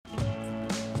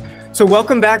So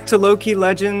welcome back to Low Key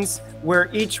Legends,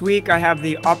 where each week I have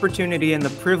the opportunity and the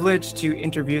privilege to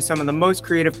interview some of the most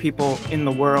creative people in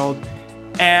the world.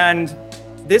 And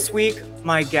this week,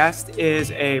 my guest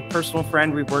is a personal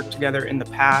friend. We've worked together in the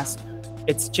past.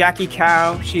 It's Jackie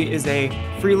Cow. She is a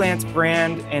freelance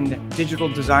brand and digital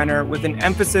designer with an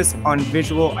emphasis on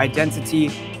visual identity,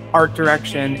 art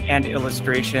direction, and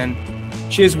illustration.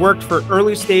 She has worked for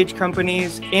early stage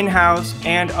companies, in-house,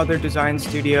 and other design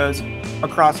studios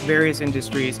across various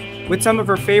industries, with some of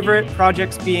her favorite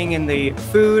projects being in the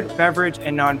food, beverage,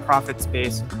 and nonprofit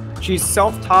space. She's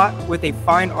self-taught with a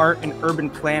fine art and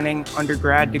urban planning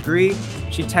undergrad degree.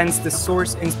 She tends to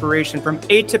source inspiration from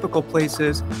atypical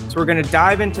places, so we're going to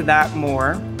dive into that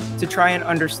more to try and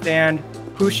understand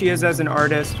who she is as an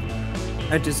artist,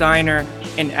 a designer,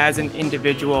 and as an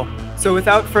individual. So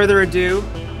without further ado,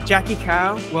 Jackie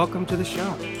Cow, welcome to the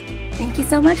show. Thank you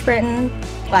so much, Britton.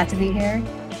 Glad to be here.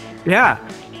 Yeah.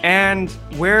 And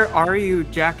where are you,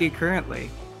 Jackie,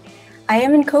 currently? I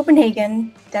am in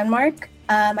Copenhagen, Denmark.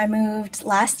 I moved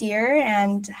last year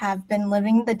and have been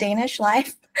living the Danish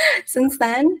life since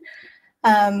then.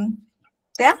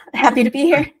 Happy to be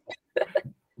here.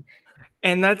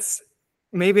 And that's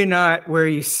maybe not where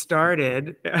you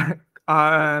started.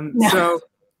 No.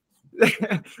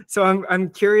 So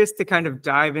I'm curious to kind of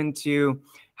dive into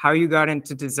how you got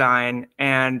into design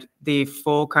and the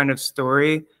full kind of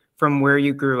story from where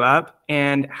you grew up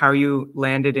and how you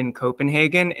landed in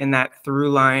Copenhagen, and that through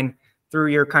line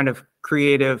through your kind of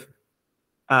creative,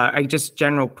 just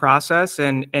general process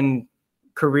and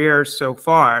career so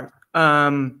far.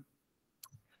 But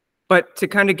to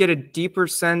kind of get a deeper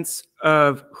sense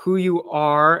of who you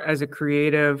are as a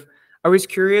creative, I was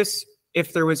curious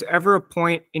if there was ever a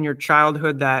point in your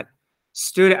childhood that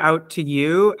stood out to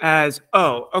you as,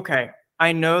 oh, okay,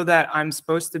 I know that I'm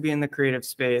supposed to be in the creative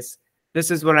space. This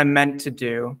is what I'm meant to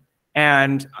do,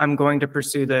 and I'm going to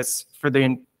pursue this for the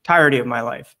entirety of my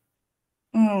life.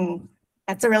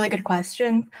 That's a really good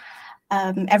question.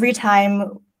 Every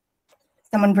time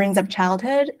someone brings up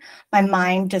childhood, my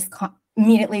mind just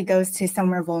immediately goes to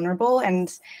somewhere vulnerable, and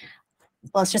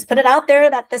let's just put it out there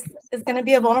that this is going to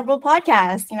be a vulnerable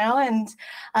podcast, and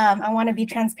I want to be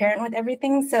transparent with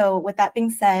everything. So with that being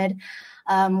said,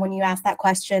 when you ask that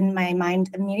question, my mind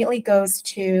immediately goes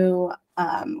to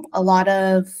a lot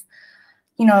of,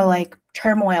 like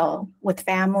turmoil with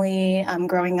family.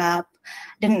 Growing up,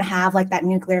 didn't have like that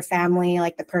nuclear family,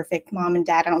 like the perfect mom and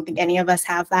dad. I don't think any of us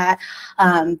have that.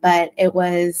 But it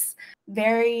was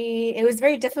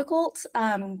very difficult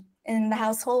in the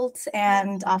household,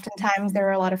 and oftentimes there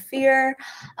were a lot of fear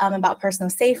about personal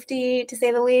safety, to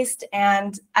say the least.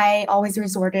 And I always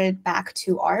resorted back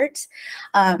to art,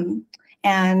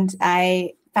 and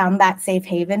I found that safe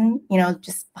haven,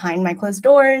 just behind my closed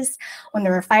doors. When they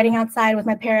were fighting outside with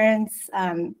my parents,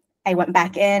 I went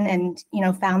back in and,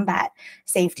 found that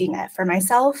safety net for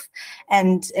myself.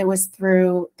 And it was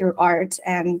through art,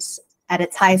 and at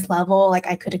its highest level, like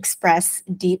I could express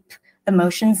deep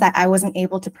emotions that I wasn't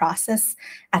able to process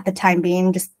at the time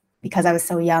being, just because I was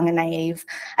so young and naive.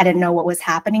 I didn't know what was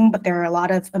happening, but there are a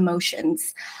lot of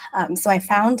emotions. So I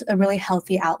found a really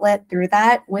healthy outlet through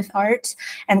that with art.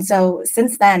 And so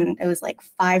since then, it was like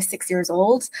 5-6 years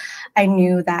old, I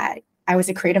knew that I was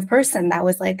a creative person. That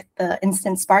was like the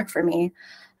instant spark for me.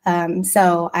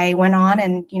 So I went on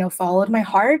and, followed my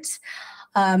heart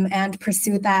and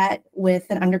pursued that with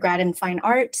an undergrad in fine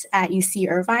art at UC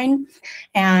Irvine.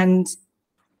 And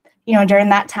during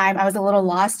that time, I was a little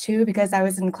lost too, because I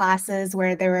was in classes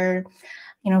where there were,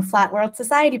 flat world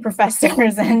society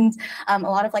professors and a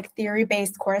lot of like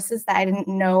theory-based courses that I didn't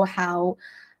know how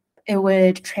it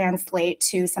would translate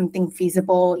to something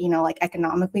feasible, like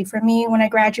economically for me when I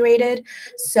graduated.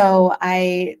 So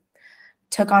I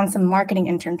took on some marketing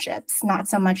internships, not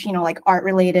so much, like art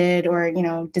related or,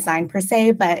 design per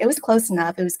se, but it was close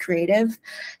enough. It was creative.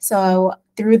 So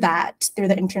through the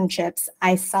internships,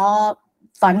 I saw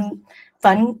fun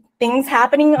things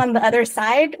happening on the other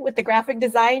side with the graphic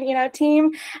design,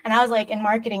 team. And I was like, in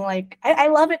marketing, like, I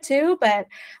love it too, but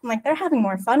I'm like, they're having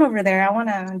more fun over there. I want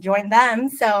to join them.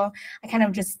 So I kind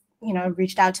of just,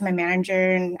 reached out to my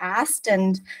manager and asked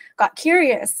and got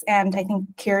curious. And I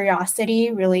think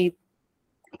curiosity really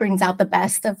brings out the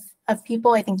best of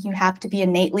people. I think you have to be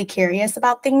innately curious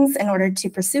about things in order to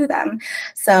pursue them.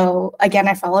 So again,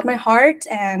 I followed my heart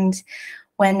and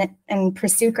went and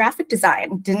pursued graphic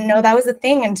design. Didn't know that was a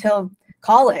thing until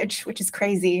college, which is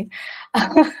crazy.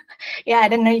 Yeah, I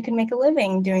didn't know you could make a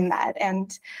living doing that.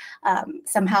 And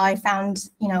somehow I found,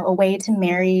 a way to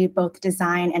marry both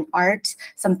design and art,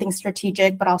 something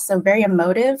strategic, but also very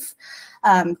emotive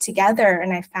together.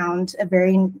 And I found a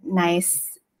very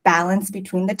nice balance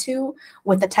between the two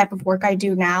with the type of work I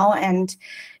do now. And,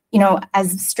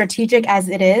 as strategic as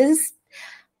it is,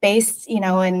 based,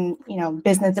 in,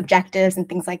 business objectives and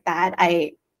things like that,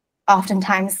 I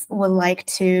oftentimes would like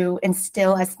to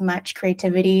instill as much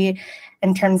creativity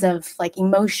in terms of like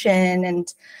emotion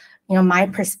and, my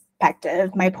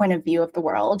perspective, my point of view of the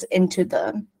world into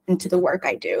the work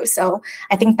I do. So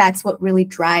I think that's what really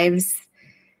drives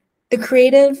the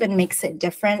creative and makes it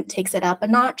different, takes it up a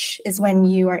notch, is when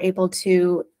you are able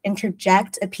to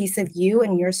interject a piece of you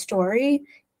and your story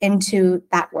into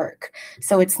that work.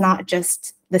 So it's not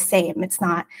just the same. It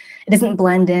doesn't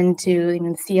blend into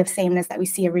the sea of sameness that we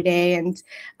see every day. And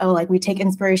like we take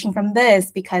inspiration from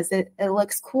this because it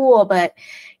looks cool, but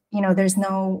there's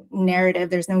no narrative,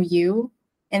 there's no you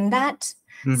in that.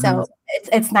 Mm-hmm. So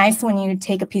it's nice when you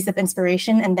take a piece of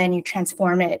inspiration and then you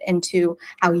transform it into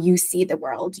how you see the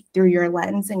world through your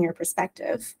lens and your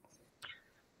perspective.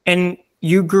 And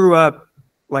you grew up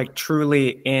like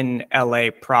truly in LA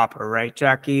proper, right,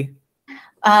 Jackie?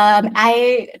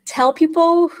 I tell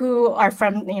people who are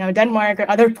from, Denmark or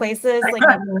other places,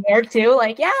 like New York too,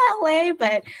 like, yeah, LA,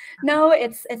 but no,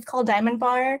 it's called Diamond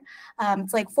Bar.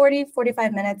 It's like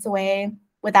 45 minutes away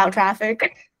without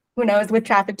traffic. Who knows, with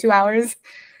traffic, 2 hours.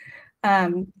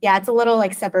 Yeah, it's a little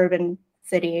like suburban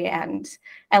city. And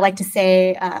I like to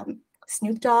say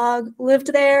Snoop Dogg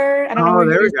lived there. I don't know where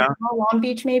he is, Long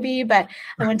Beach maybe, but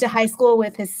I went to high school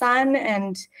with his son,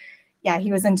 and yeah,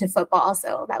 he was into football.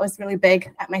 So that was really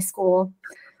big at my school.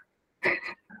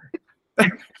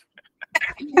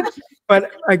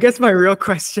 But I guess my real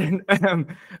question,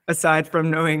 aside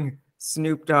from knowing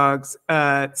Snoop Dogg's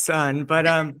son,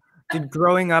 but did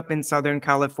growing up in Southern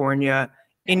California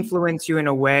influence you in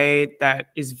a way that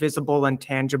is visible and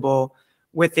tangible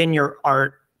within your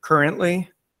art currently?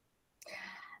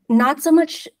 Not so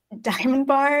much Diamond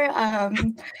Bar.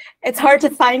 It's hard to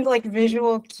find like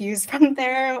visual cues from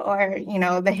there or,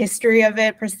 the history of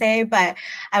it per se, but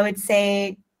I would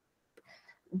say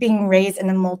being raised in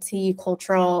a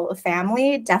multicultural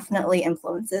family definitely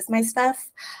influences my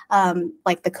stuff.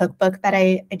 Like the cookbook that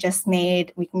I just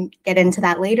made, we can get into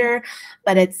that later,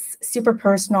 but it's super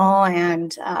personal,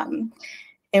 and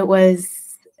it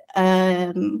was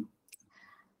like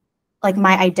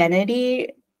my identity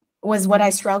was what I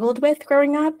struggled with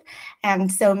growing up.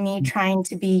 And so me trying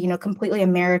to be, completely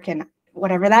American,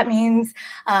 whatever that means,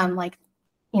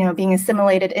 being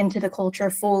assimilated into the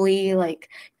culture fully, like,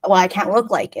 well, I can't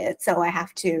look like it, so I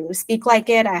have to speak like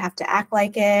it, I have to act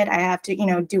like it, I have to,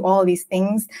 do all of these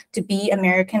things to be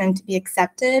American and to be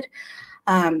accepted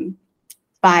by,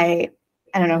 I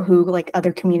don't know who, like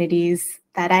other communities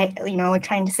that I,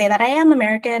 trying to say that I am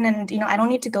American and, I don't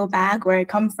need to go back where I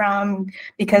come from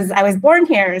because I was born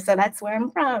here, so that's where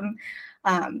I'm from.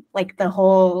 Like the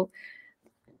whole,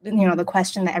 the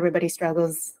question that everybody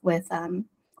struggles with,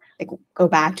 like go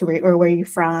back to where you're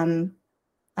from.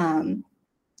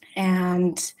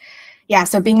 And yeah,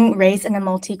 so being raised in a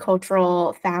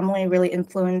multicultural family really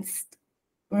influences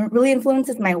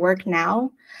my work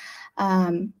now.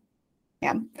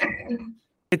 Yeah.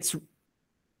 It's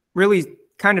really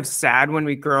kind of sad when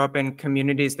we grow up in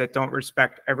communities that don't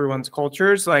respect everyone's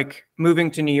cultures. Like moving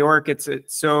to New York, it's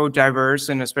so diverse,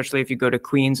 and especially if you go to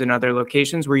Queens and other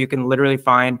locations where you can literally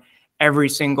find every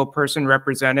single person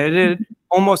represented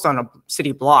almost on a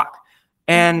city block.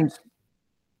 And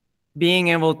being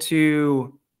able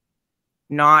to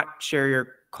not share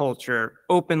your culture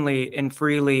openly and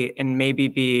freely and maybe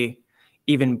be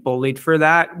even bullied for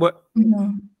that. What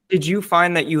did you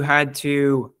find that you had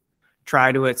to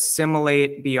try to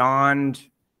assimilate beyond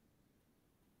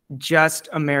just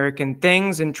American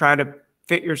things and try to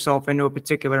fit yourself into a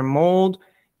particular mold?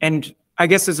 And I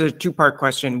guess as a two-part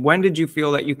question, when did you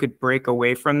feel that you could break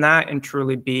away from that and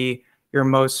truly be your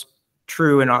most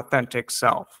true and authentic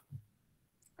self?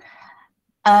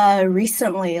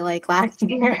 Recently, like last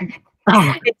year.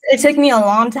 It took me a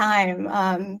long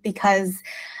time because,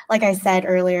 like I said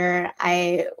earlier,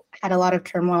 I had a lot of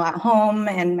turmoil at home,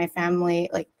 and my family,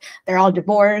 like, they're all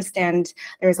divorced, and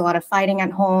there's a lot of fighting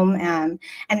at home, and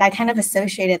I kind of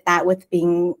associated that with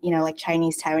being, like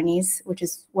Chinese Taiwanese, which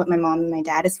is what my mom and my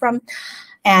dad is from.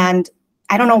 And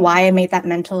I don't know why I made that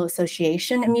mental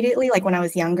association immediately, like when I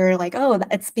was younger, like, oh,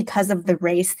 it's because of the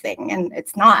race thing, and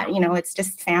it's not, it's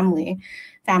just family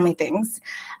things.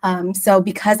 So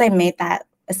because I made that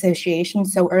association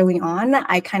so early on,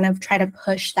 I kind of try to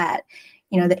push that,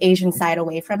 the Asian side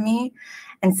away from me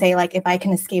and say, like, if I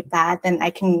can escape that, then I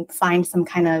can find some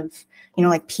kind of,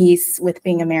 like peace with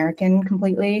being American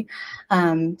completely.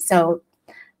 So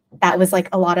that was like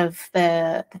a lot of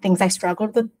the things I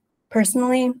struggled with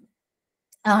personally.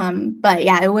 But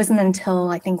yeah, it wasn't until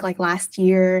I think like last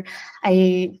year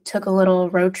I took a little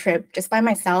road trip just by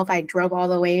myself. I drove all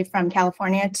the way from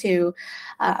California to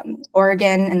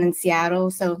Oregon and then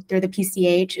Seattle. So through the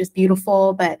PCH, it was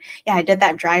beautiful. But yeah, I did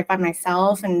that drive by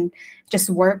myself and just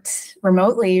worked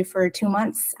remotely for 2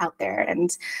 months out there.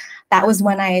 And that was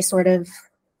when I sort of,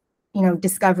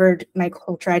 discovered my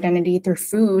culture identity through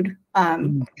food.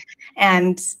 And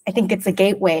I think it's a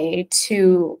gateway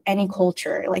to any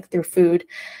culture, like through food.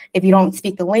 If you don't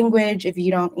speak the language, if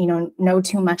you don't, know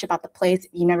too much about the place,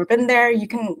 if you've never been there, you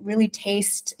can really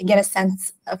taste and get a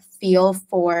sense of feel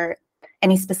for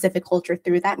any specific culture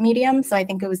through that medium. So I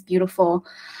think it was beautiful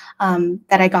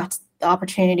that I got the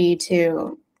opportunity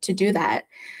to do that.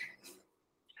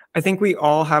 I think we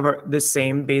all have the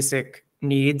same basic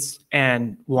needs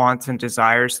and wants and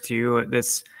desires too.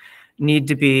 This need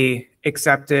to be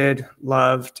accepted,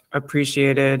 loved,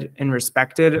 appreciated, and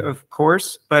respected, of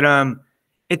course. But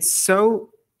it's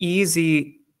so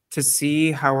easy to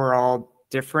see how we're all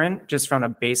different just from a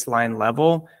baseline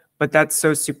level. But that's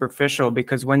so superficial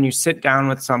because when you sit down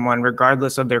with someone,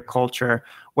 regardless of their culture,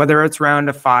 whether it's around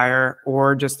a fire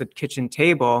or just a kitchen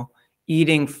table,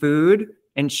 eating food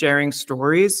and sharing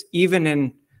stories, even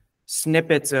in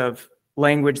snippets of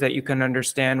language that you can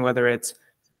understand, whether it's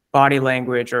body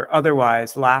language or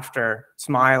otherwise, laughter,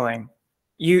 smiling,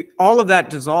 all of that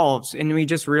dissolves, and we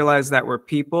just realize that we're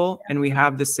people and we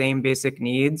have the same basic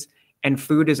needs, and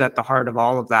food is at the heart of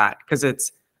all of that because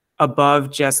it's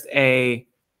above just a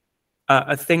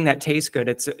thing that tastes good.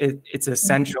 It's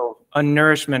essential, a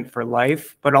nourishment for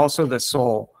life, but also the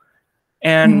soul.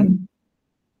 And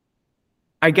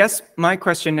I guess my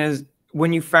question is,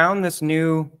 when you found this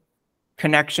new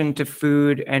connection to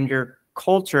food and your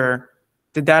culture,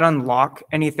 did that unlock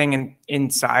anything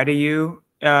inside of you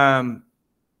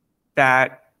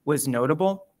that was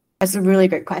notable? That's a really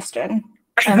good question.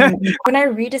 When I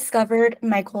rediscovered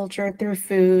my culture through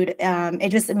food, it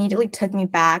just immediately took me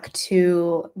back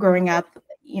to growing up.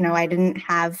 I didn't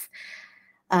have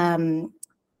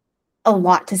a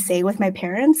lot to say with my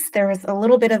parents. There was a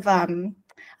little bit of a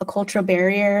cultural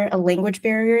barrier, a language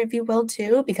barrier, if you will,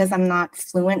 too, because I'm not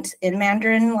fluent in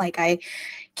Mandarin. Like I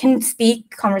can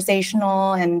speak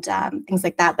conversational and things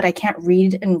like that, but I can't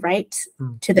read and write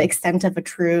to the extent of a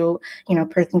true,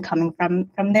 person coming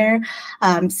from there.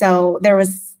 So there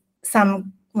was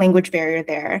some language barrier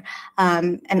there.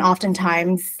 And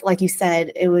oftentimes, like you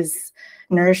said, it was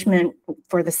nourishment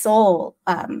for the soul.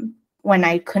 When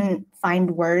I couldn't find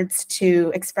words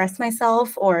to express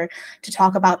myself or to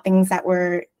talk about things that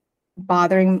were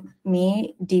bothering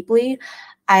me deeply,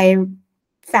 I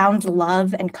found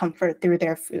love and comfort through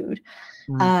their food.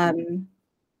 I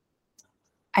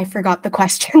forgot the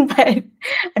question, but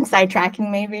I'm sidetracking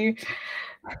maybe.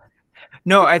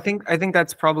 No, I think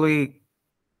that's probably,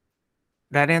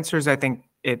 that answers, I think,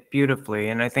 it beautifully.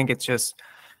 And I think it's just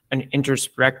an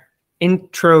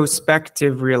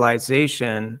introspective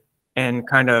realization and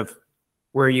kind of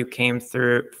where you came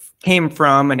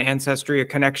from, an ancestry, a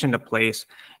connection to place.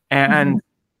 And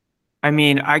I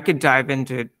mean, I could dive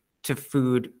into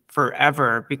food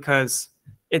forever because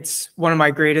it's one of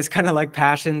my greatest kind of like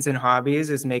passions and hobbies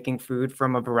is making food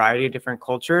from a variety of different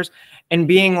cultures. And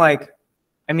being like,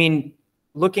 I mean,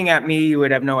 looking at me, you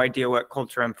would have no idea what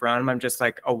culture I'm from. I'm just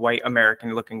like a white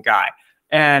American looking guy.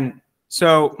 And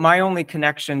so my only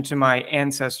connection to my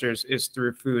ancestors is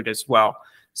through food as well.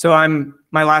 So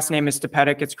my last name is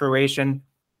Stepetic, it's Croatian.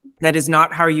 That is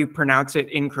not how you pronounce it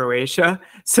in Croatia.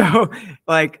 So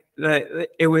like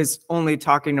it was only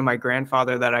talking to my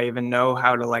grandfather that I even know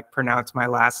how to like pronounce my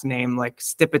last name, like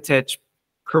Stipetic,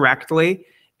 correctly.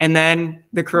 And then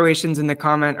the Croatians in the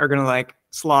comment are gonna like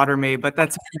slaughter me, but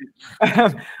that's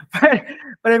but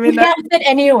I mean, you can't fit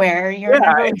anywhere. You're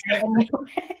never anywhere.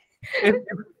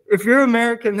 If you're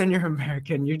American, then you're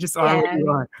American. You just are what you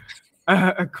are.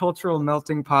 A cultural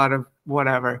melting pot of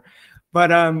whatever.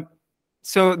 But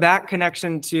so that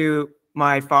connection to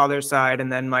my father's side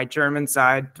and then my German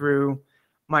side through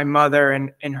my mother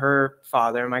and her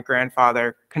father, my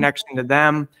grandfather, connection to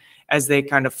them as they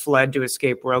kind of fled to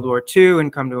escape World War II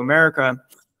and come to America.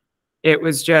 It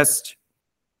was just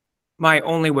my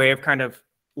only way of kind of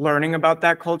learning about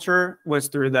that culture was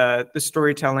through the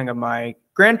storytelling of my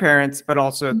grandparents, but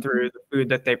also through the food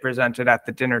that they presented at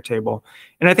the dinner table.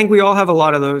 And I think we all have a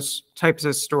lot of those types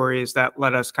of stories that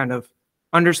let us kind of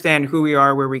understand who we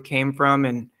are, where we came from,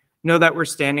 and know that we're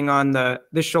standing on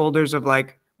the shoulders of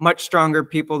like much stronger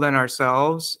people than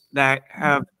ourselves that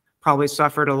have probably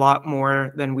suffered a lot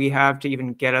more than we have to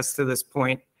even get us to this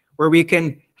point where we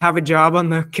can have a job on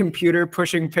the computer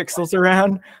pushing pixels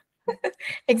around.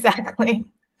 Exactly.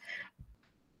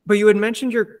 But you had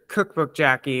mentioned your cookbook,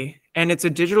 Jackie, and it's a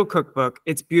digital cookbook.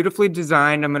 It's beautifully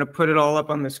designed. I'm going to put it all up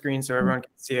on the screen so everyone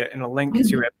can see it and a link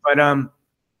to it. But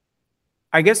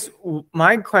I guess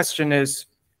my question is,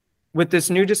 with this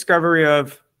new discovery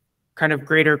of kind of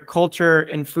greater culture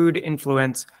and food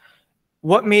influence,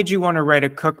 what made you want to write a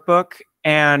cookbook,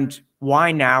 and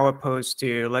why now opposed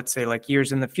to, let's say, like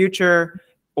years in the future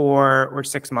or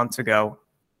 6 months ago?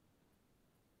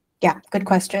 Yeah, good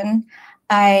question.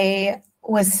 I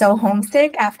was so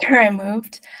homesick after I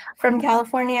moved from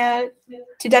California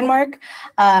to Denmark.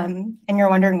 And you're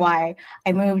wondering why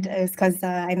I moved is because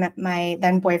I met my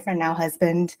then boyfriend, now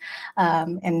husband.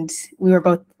 And we were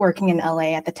both working in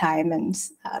LA at the time, and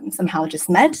somehow just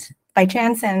met by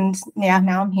chance. And yeah,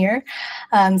 now I'm here.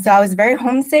 So I was very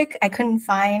homesick. I couldn't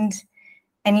find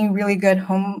any really good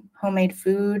homemade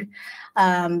food.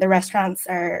 The restaurants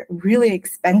are really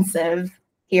expensive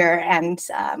here, and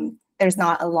there's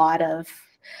not a lot of,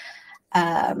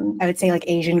 I would say, like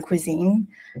Asian cuisine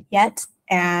yet.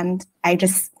 And I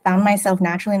just found myself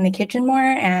naturally in the kitchen more,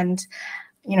 and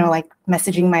like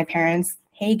messaging my parents,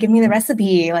 hey, give me the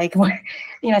recipe, like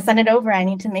send it over, I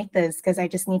need to make this because I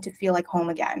just need to feel like home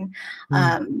again.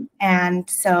 And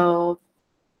so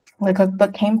the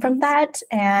cookbook came from that,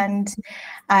 and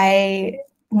I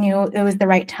knew it was the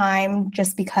right time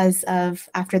just because of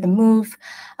after the move,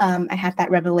 I had that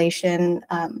revelation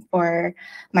for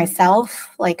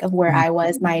myself, like of where I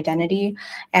was, my identity,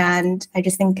 and I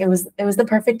just think it was the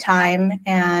perfect time,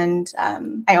 and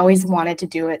I always wanted to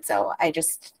do it, so I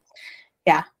just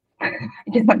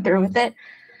went through with it.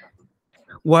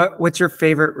 What's your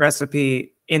favorite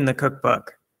recipe in the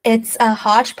cookbook? It's a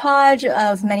hodgepodge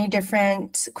of many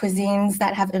different cuisines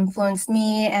that have influenced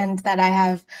me and that I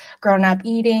have grown up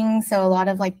eating. So a lot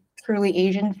of like truly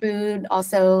Asian food,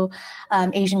 also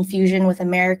Asian fusion with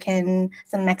American,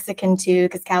 some Mexican too,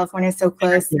 because California is so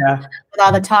close. Yeah. With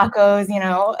all the tacos,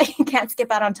 you can't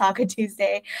skip out on Taco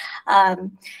Tuesday.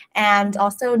 And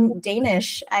also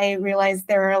Danish. I realized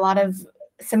there are a lot of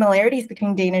similarities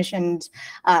between Danish and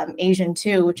Asian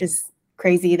too, which is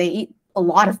crazy. They eat a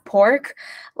lot of pork,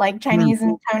 like Chinese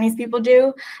and Taiwanese people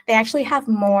do. They actually have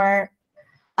more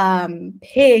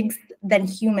pigs than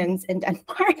humans in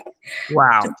Denmark.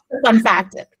 Wow. Just a fun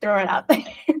fact, throw it out there.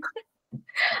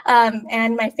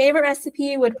 And my favorite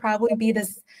recipe would probably be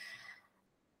this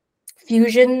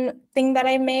fusion thing that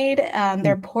I made.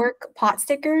 They're pork pot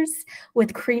stickers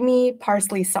with creamy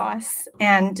parsley sauce,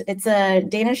 and it's a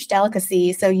Danish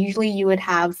delicacy. So usually you would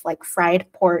have like fried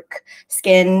pork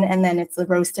skin, and then it's a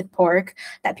roasted pork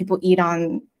that people eat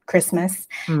on Christmas,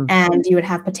 and you would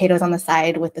have potatoes on the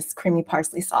side with this creamy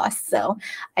parsley sauce. So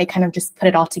I kind of just put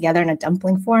it all together in a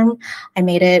dumpling form. I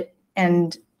made it,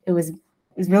 and it was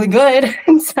really good.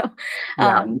 So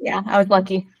I was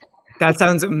lucky. That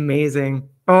sounds amazing.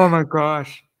 Oh my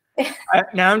gosh.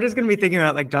 Now I'm just going to be thinking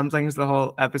about like dumplings the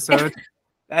whole episode.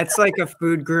 That's like a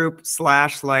food group /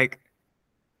 like,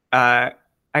 I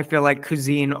feel like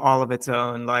cuisine all of its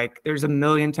own. Like there's a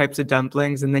million types of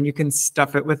dumplings, and then you can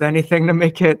stuff it with anything to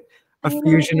make it a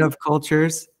fusion of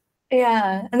cultures.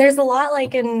 Yeah, and there's a lot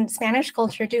like in Spanish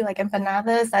culture too, like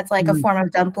empanadas, that's like a form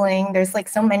of dumpling. There's like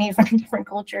so many different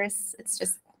cultures. It's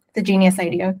just the genius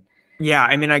idea. Yeah,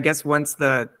 I mean, I guess once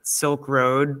the Silk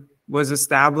Road was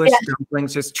established,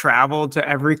 dumplings just traveled to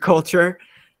every culture.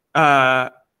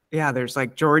 There's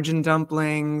like Georgian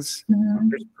dumplings,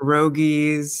 there's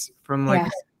pierogies from like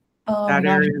that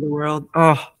area of the world.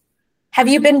 Oh, have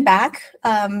you been back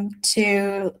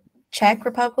to Czech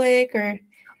Republic or?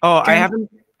 Oh, Germany?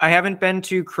 I haven't been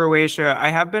to Croatia. I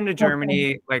have been to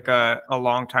Germany like a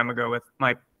long time ago with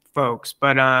my folks,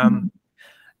 but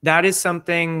that is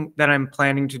something that I'm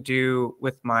planning to do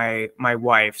with my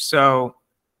wife. So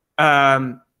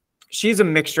she's a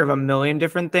mixture of a million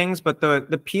different things, but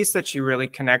the piece that she really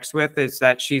connects with is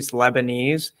that she's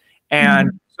Lebanese.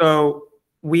 And so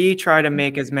we try to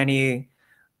make as many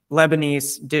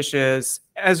Lebanese dishes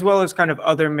as well as kind of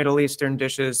other Middle Eastern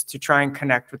dishes to try and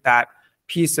connect with that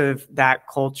piece of that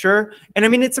culture. And I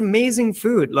mean, it's amazing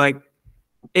food. Like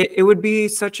it would be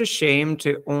such a shame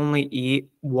to only eat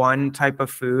one type of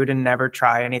food and never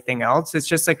try anything else. It's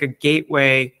just like a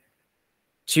gateway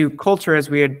to culture, as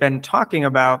we had been talking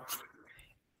about,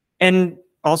 and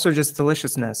also just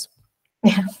deliciousness.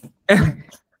 Yeah.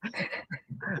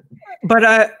 But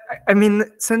I mean,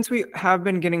 since we have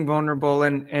been getting vulnerable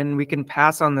and we can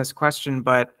pass on this question,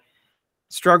 but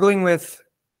struggling with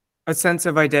a sense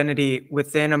of identity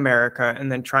within America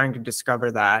and then trying to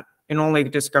discover that, and only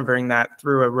discovering that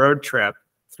through a road trip,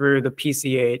 through the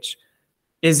PCH,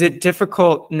 is it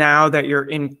difficult now that you're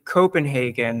in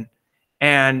Copenhagen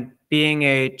and being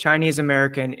a Chinese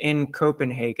American in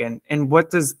Copenhagen, and what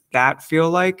does that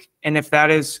feel like? And if that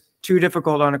is too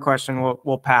difficult on a question,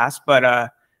 we'll pass. But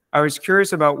I was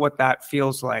curious about what that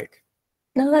feels like.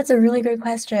 No, that's a really good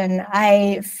question.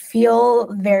 I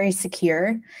feel very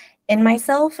secure in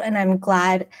myself, and I'm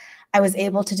glad I was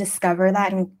able to discover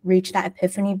that and reach that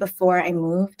epiphany before I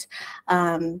moved,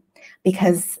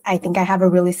 because I think I have a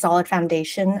really solid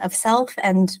foundation of self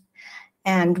and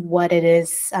what it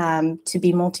is to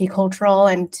be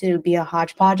multicultural and to be a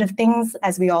hodgepodge of things,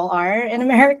 as we all are in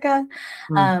America.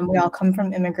 We all come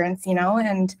from immigrants, you know,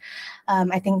 and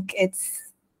I think it's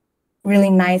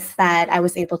really nice that I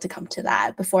was able to come to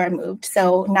that before I moved.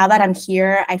 So now that I'm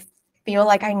here, I feel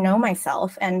like I know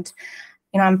myself, and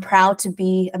you know, I'm proud to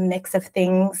be a mix of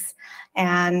things,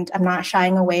 and I'm not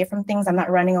shying away from things. I'm not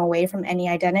running away from any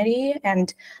identity,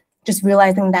 and just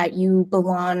realizing that you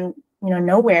belong, you know,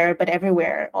 nowhere but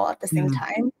everywhere all at the same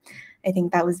time. I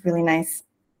think that was really nice.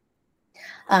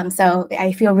 So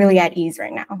I feel really at ease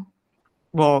right now.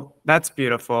 Well, that's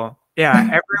beautiful. Yeah,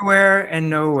 everywhere and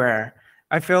nowhere.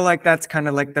 I feel like that's kind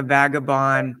of like the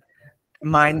vagabond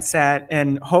mindset,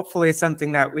 and hopefully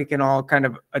something that we can all kind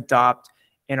of adopt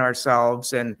in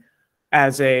ourselves and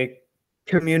as a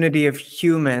community of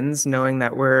humans, knowing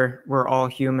that we're all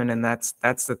human, and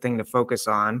that's the thing to focus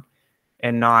on,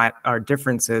 and not our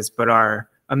differences, but our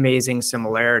amazing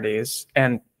similarities.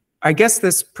 And I guess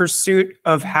this pursuit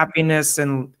of happiness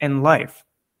in life,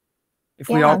 if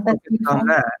we all focus on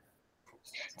that.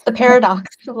 It's the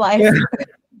paradox of life. Yeah.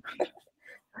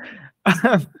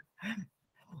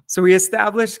 So we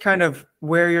established kind of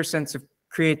where your sense of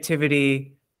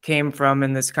creativity came from,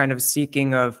 and this kind of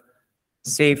seeking of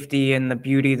safety and the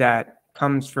beauty that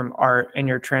comes from art, and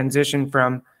your transition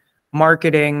from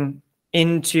marketing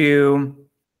into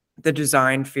the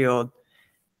design field.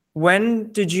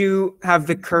 When did you have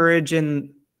the courage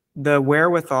and the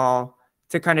wherewithal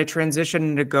to kind of transition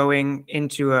into going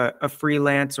into a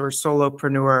freelance or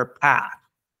solopreneur path?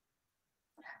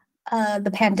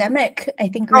 The pandemic, I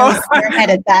think, really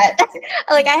spearheaded that.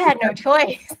 Like, I had no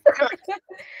choice.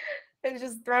 It was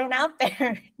just thrown out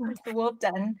there, the wolf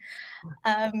den.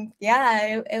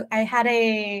 Yeah, I had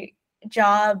a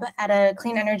job at a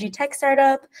clean energy tech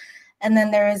startup, and then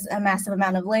there was a massive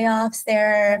amount of layoffs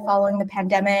there following the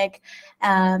pandemic,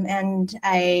 and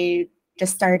I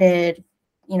just started,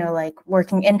 you know, like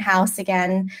working in-house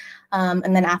again.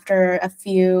 And then after a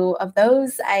few of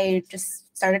those, I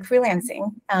just started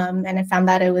freelancing, and I found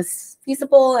that it was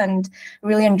feasible, and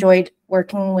really enjoyed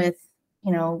working with,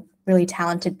 you know, really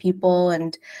talented people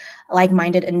and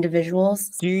like-minded individuals.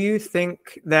 Do you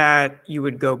think that you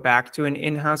would go back to an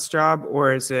in-house job,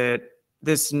 or is it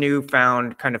this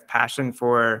newfound kind of passion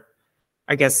for,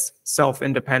 I guess,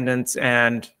 self-independence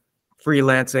and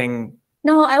freelancing?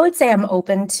 No, I would say I'm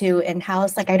open to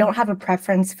in-house. Like, I don't have a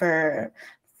preference for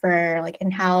like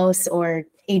in-house or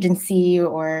agency,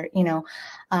 or, you know,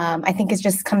 I think it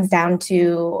just comes down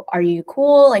to, are you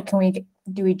cool? Like,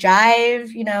 do we jive?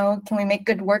 You know, can we make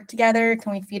good work together?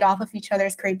 Can we feed off of each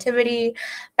other's creativity,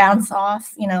 bounce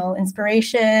off, you know,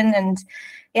 inspiration? And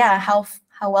yeah, how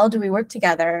well do we work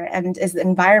together? And is the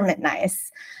environment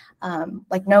nice?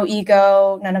 Like, no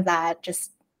ego, none of that,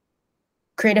 just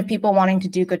creative people wanting to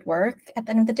do good work at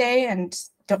the end of the day. And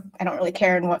I don't really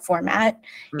care in what format,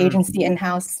 agency,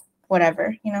 in-house,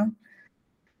 whatever, you know?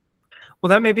 Well,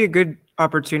 that may be a good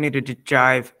opportunity to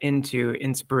dive into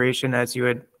inspiration, as you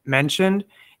had mentioned.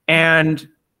 And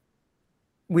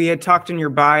we had talked in your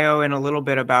bio and a little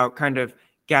bit about kind of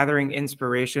gathering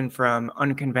inspiration from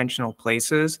unconventional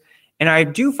places. And I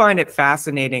do find it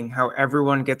fascinating how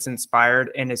everyone gets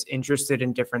inspired and is interested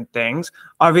in different things.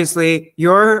 Obviously,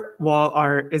 your wall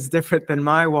art is different than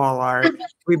my wall art.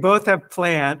 We both have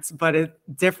plants, but a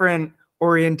different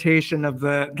orientation of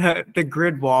the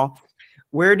grid wall.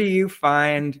 Where do you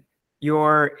find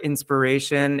your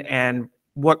inspiration, and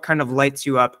what kind of lights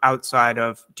you up outside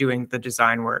of doing the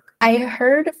design work? I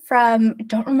heard from,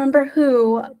 don't remember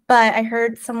who, but I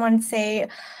heard someone say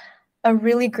a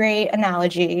really great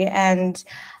analogy. And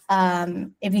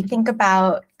if you think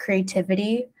about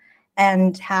creativity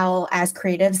and how, as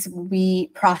creatives, we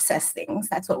process things,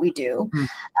 that's what we do.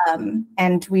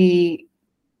 And we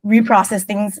reprocess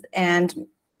things and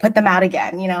put them out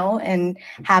again, you know, and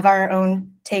have our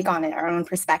own take on it, our own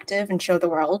perspective, and show the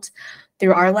world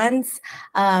through our lens.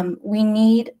 We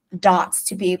need dots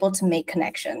to be able to make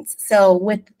connections. So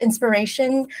with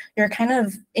inspiration, you're kind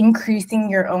of increasing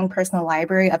your own personal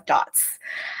library of dots.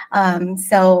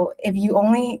 So if you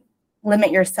only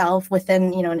limit yourself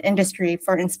within, you know, an industry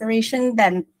for inspiration,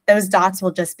 then those dots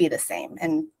will just be the same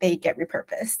and they get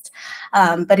repurposed.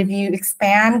 But if you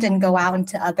expand and go out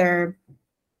into other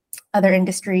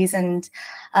industries and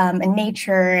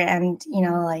nature and, you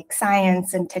know, like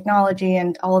science and technology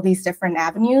and all of these different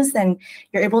avenues, then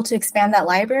you're able to expand that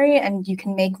library and you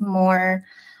can make more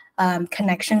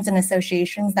connections and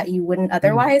associations that you wouldn't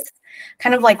otherwise.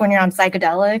 Kind of like when you're on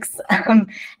psychedelics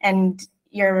and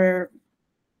your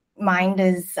mind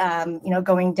is, you know,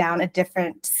 going down a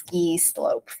different ski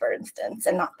slope, for instance,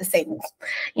 and not the same.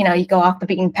 You know, you go off the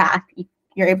beaten path,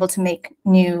 you're able to make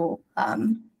new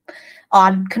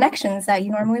odd connections that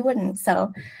you normally wouldn't.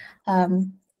 So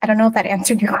I don't know if that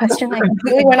answered your question. I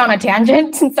completely went on a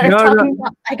tangent and started talking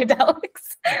about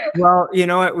psychedelics. Well, you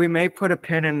know what? We may put a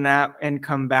pin in that and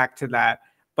come back to that.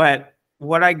 But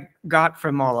what I got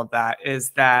from all of that is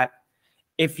that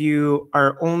if you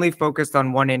are only focused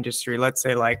on one industry, let's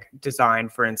say like design,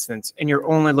 for instance, and you're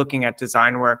only looking at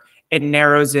design work, it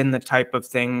narrows in the type of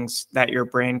things that your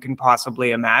brain can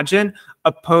possibly imagine,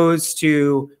 opposed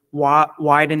to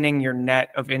widening your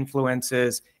net of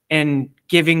influences and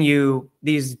giving you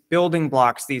these building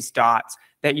blocks, these dots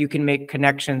that you can make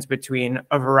connections between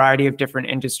a variety of different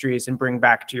industries and bring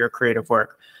back to your creative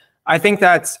work. I think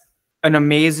that's an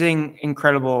amazing,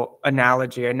 incredible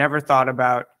analogy. I never thought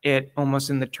about it almost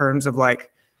in the terms of like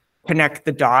connect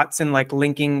the dots and like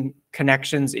linking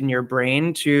connections in your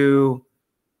brain to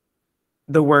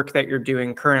the work that you're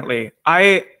doing currently.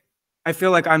 I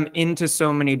feel like I'm into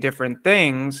so many different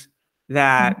things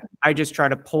that I just try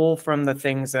to pull from the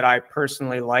things that I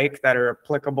personally like that are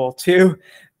applicable to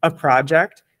a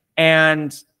project.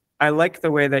 And I like the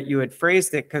way that you had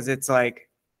phrased it, because it's like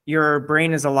your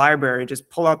brain is a library. Just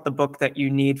pull out the book that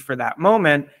you need for that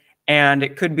moment. And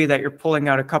it could be that you're pulling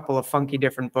out a couple of funky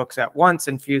different books at once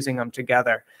and fusing them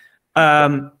together.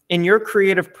 In your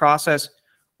creative process,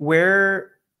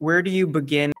 where do you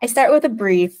begin? I start with a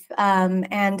brief,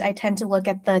 and I tend to look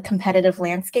at the competitive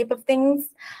landscape of things.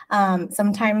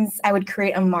 Sometimes I would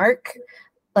create a mark.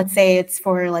 Let's say it's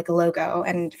for like a logo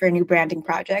and for a new branding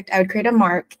project. I would create a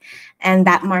mark and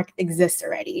that mark exists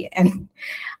already. And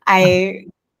I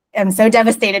am so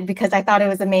devastated because I thought it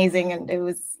was amazing and it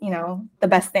was, you know, the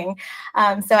best thing.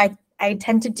 So I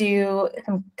tend to do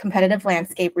some competitive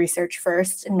landscape research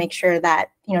first and make sure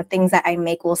that, you know, things that I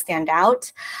make will stand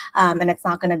out, and it's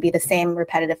not going to be the same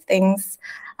repetitive things.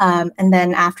 And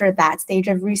then after that stage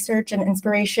of research and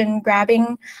inspiration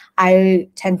grabbing, I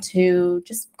tend to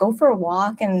just go for a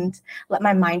walk and let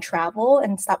my mind travel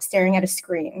and stop staring at a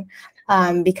screen.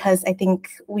 Because I think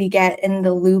we get in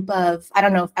the loop of, I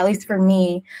don't know, at least for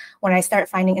me, when I start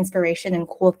finding inspiration and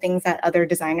cool things that other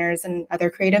designers and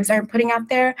other creatives are putting out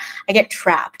there, I get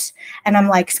trapped. And I'm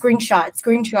like, screenshot,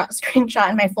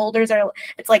 and my folders are,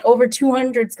 it's like over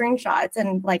 200 screenshots.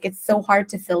 And like, it's so hard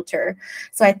to filter.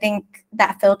 So I think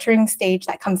that filtering stage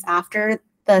that comes after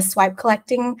the swipe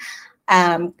collecting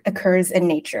occurs in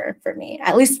nature for me.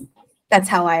 At least that's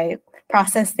how I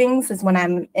process things, is when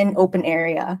I'm in open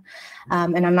area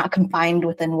and I'm not confined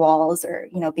within walls or,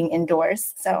 you know, being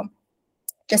indoors. So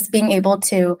just being able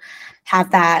to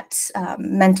have that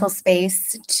mental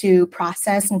space to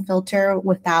process and filter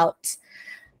without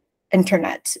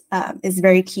internet is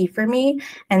very key for me.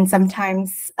 And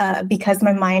sometimes because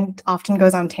my mind often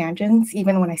goes on tangents,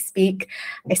 even when I speak,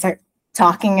 I start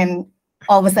talking and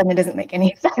all of a sudden it doesn't make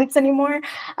any sense anymore.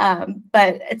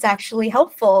 But it's actually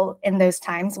helpful in those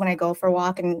times when I go for a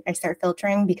walk and I start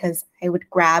filtering, because I would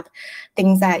grab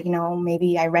things that, you know,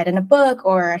 maybe I read in a book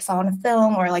or I saw in a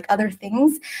film or like other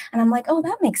things. And I'm like, oh,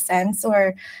 that makes sense.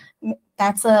 Or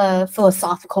that's a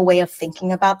philosophical way of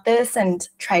thinking about this, and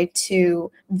try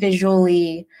to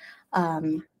visually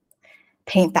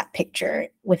paint that picture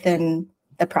within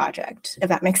the project, if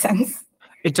that makes sense.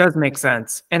 It does make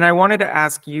sense. And I wanted to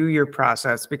ask you your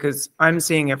process, because I'm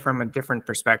seeing it from a different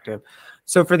perspective.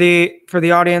 So for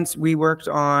the audience, we worked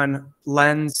on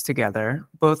Lens together,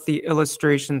 both the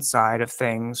illustration side of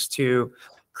things to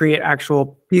create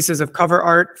actual pieces of cover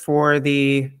art for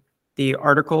the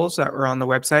articles that were on the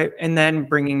website, and then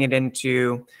bringing it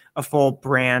into a full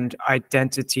brand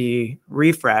identity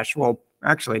refresh. Well,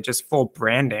 actually just full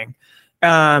branding,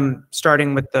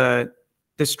 starting with the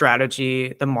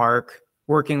strategy, the mark,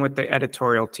 working with the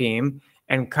editorial team,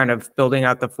 and kind of building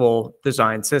out the full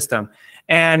design system.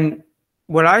 And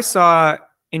what I saw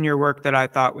in your work that I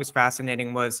thought was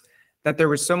fascinating was that there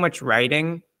was so much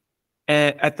writing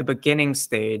at the beginning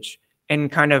stage, and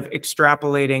kind of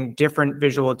extrapolating different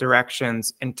visual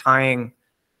directions and tying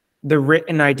the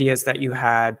written ideas that you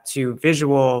had to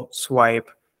visual swipe.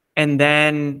 And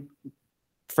then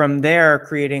from there,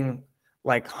 creating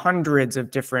like hundreds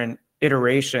of different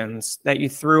iterations that you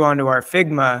threw onto our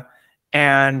Figma.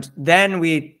 And then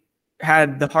we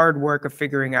had the hard work of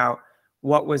figuring out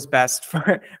what was best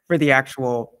for the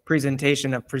actual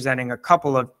presentation of presenting a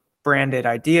couple of branded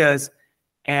ideas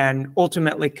and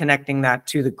ultimately connecting that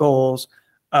to the goals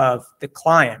of the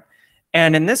client.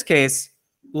 And in this case,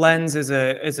 Lens is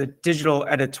a digital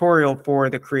editorial for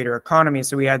the creator economy.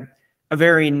 So we had a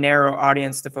very narrow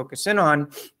audience to focus in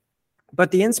on.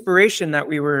 But the inspiration that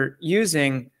we were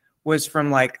using was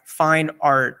from like fine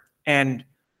art and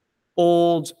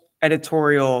old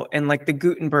editorial and like the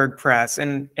Gutenberg press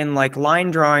and like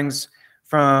line drawings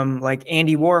from like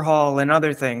Andy Warhol and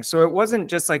other things. So it wasn't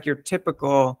just like your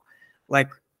typical, like,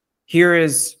 here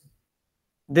is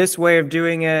this way of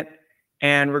doing it,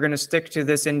 and we're going to stick to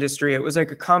this industry. It was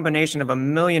like a combination of a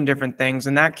million different things,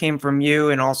 and that came from you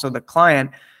and also the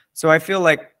client. So I feel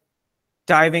like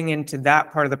diving into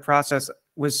that part of the process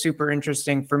was super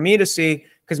interesting for me to see,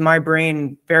 because my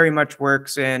brain very much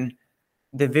works in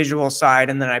the visual side,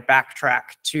 and then I backtrack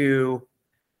to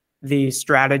the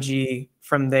strategy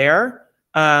from there.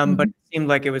 But it seemed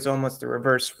like it was almost the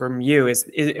reverse from you.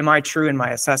 Am I true in my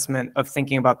assessment of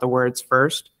thinking about the words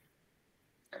first?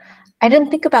 I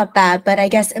didn't think about that, but I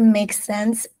guess it makes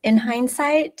sense in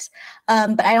hindsight.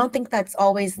 But I don't think that's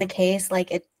always the case.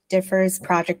 Like, it differs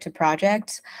project to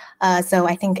project. So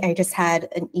I think I just had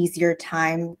an easier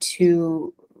time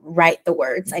to write the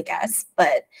words, I guess.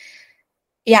 But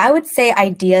yeah, I would say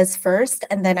ideas first,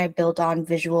 and then I build on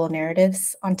visual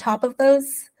narratives on top of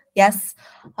those. Yes.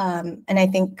 And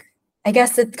I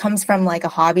guess it comes from like a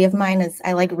hobby of mine, is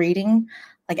I like reading,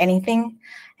 like anything.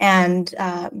 And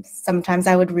sometimes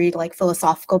I would read like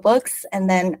philosophical books, and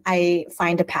then I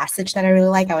find a passage that I really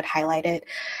like, I would highlight it,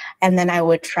 and then I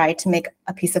would try to make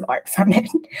a piece of art from it.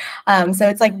 So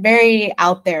it's like very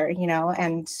out there,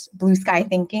 and blue sky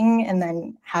thinking, and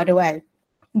then how do I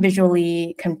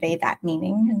visually convey that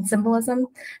meaning and symbolism?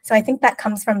 So I think that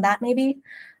comes from that, maybe.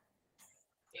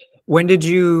 When did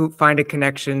you find a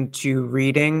connection to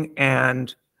reading,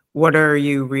 and what are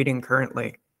you reading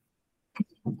currently?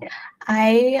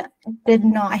 I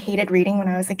hated reading when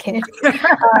I was a kid.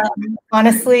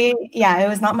 Honestly, yeah, it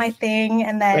was not my thing.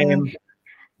 And then,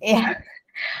 yeah,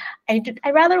 I'd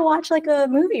rather watch like a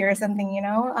movie or something,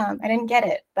 I didn't get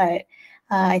it. But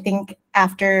I think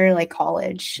after like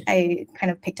college, I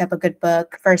kind of picked up a good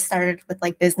book. First started with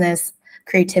like business,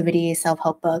 creativity,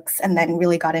 self-help books, and then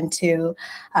really got into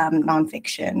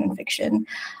nonfiction and fiction.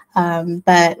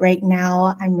 But right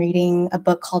now I'm reading a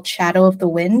book called Shadow of the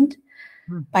Wind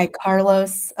by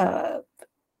Carlos.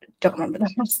 Don't remember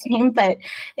the first name, but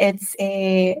it's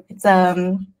a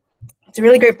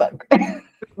really great book.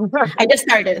 I just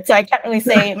started it, so I can't really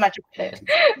say much about it.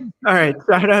 All right,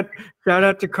 shout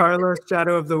out to Carlos,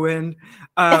 Shadow of the Wind,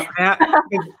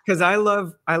 because I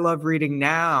love reading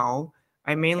now.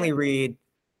 I mainly read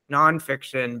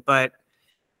nonfiction, but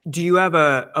do you have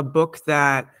a book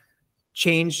that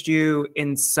changed you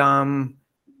in some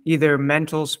either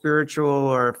mental, spiritual,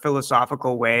 or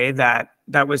philosophical way that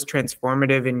was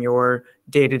transformative in your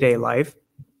day-to-day life?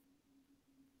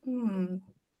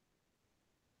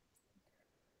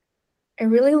 I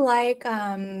really like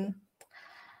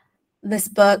this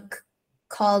book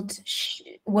called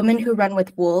Women Who Run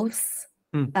with Wolves.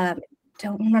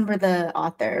 Don't remember the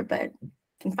author, but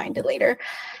can find it later.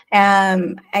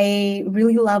 I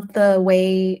really love the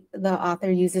way the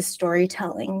author uses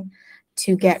storytelling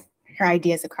to get her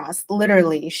ideas across.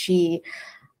 Literally, she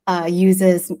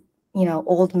uses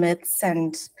old myths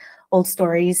and old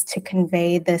stories to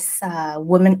convey this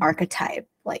woman archetype,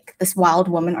 like this wild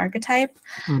woman archetype,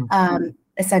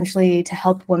 essentially to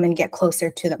help women get closer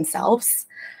to themselves.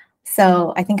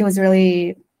 So I think it was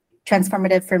really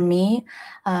transformative for me.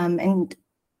 And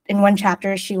in one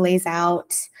chapter, she lays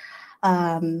out,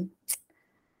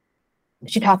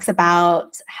 she talks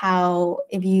about how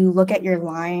if you look at your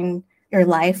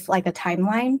life like a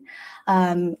timeline,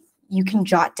 you can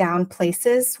jot down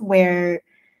places where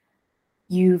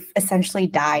you've essentially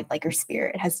died, like your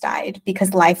spirit has died,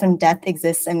 because life and death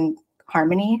exists in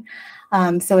harmony.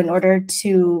 So in order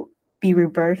to be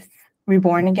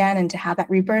reborn again, and to have that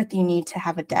rebirth, you need to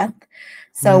have a death.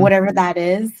 So whatever that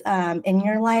is in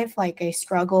your life, like a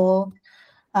struggle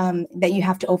that you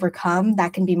have to overcome,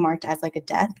 that can be marked as like a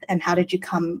death. And how did you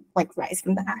rise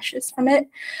from the ashes from it?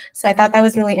 So I thought that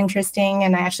was really interesting.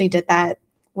 And I actually did that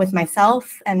with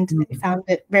myself, and I found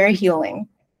it very healing.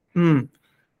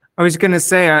 I was going to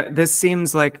say, this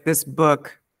seems like this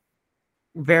book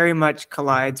very much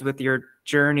collides with your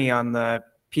journey on the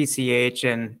PCH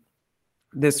and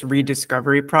this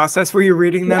rediscovery process. Were you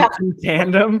reading them in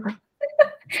tandem?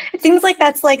 It seems like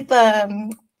that's like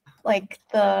the like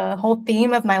the whole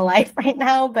theme of my life right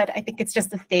now, but I think it's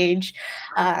just a stage.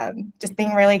 Just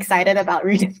being really excited about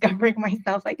rediscovering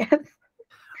myself, I guess.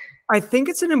 I think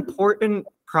it's an important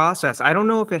process. I don't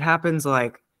know if it happens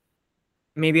like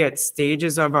maybe at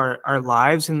stages of our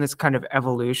lives in this kind of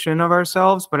evolution of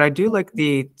ourselves, but I do like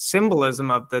the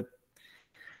symbolism of the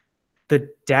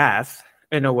death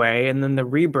in a way, and then the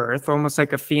rebirth, almost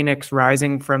like a phoenix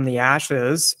rising from the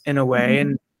ashes in a way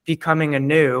and becoming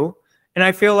anew. And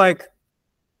I feel like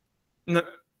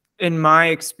in my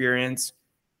experience,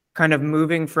 kind of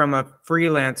moving from a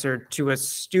freelancer to a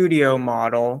studio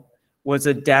model was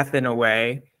a death in a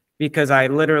way, because I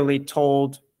literally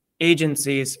told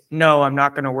agencies, no, I'm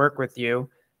not going to work with you.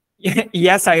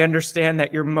 Yes, I understand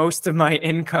that you're most of my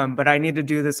income, but I need to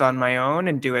do this on my own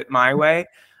and do it my way.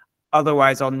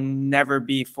 Otherwise, I'll never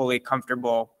be fully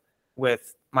comfortable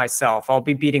with myself. I'll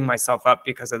be beating myself up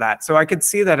because of that. So I could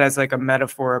see that as like a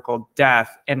metaphorical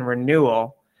death and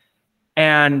renewal.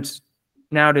 And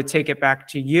now to take it back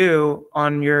to you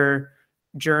on your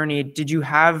journey, did you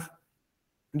have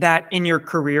that in your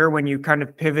career when you kind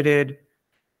of pivoted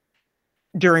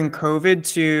during COVID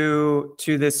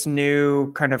to this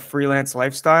new kind of freelance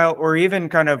lifestyle? Or even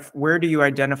kind of where do you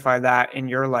identify that in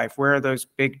your life? Where are those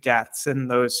big deaths and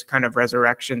those kind of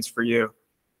resurrections for you?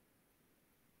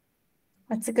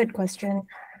 That's a good question.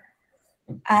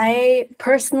 I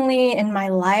personally, in my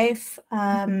life,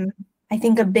 I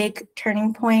think a big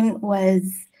turning point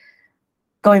was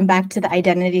going back to the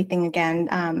identity thing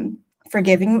again,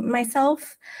 forgiving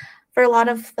myself for a lot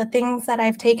of the things that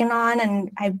I've taken on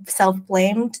and I've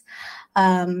self-blamed.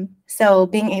 So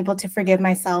being able to forgive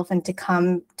myself and to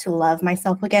come to love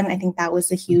myself again, I think that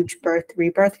was a huge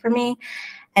rebirth for me.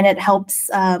 And it helps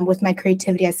with my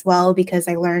creativity as well, because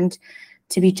I learned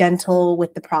to be gentle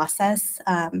with the process,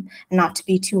 and not to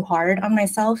be too hard on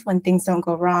myself when things don't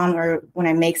go wrong, or when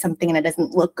I make something and it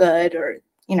doesn't look good, or,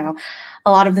 you know,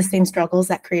 a lot of the same struggles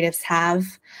that creatives have.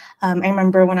 I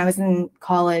remember when I was in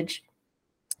college,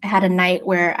 I had a night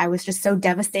where I was just so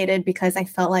devastated because I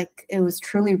felt like it was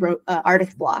truly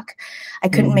artist block. I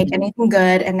couldn't make anything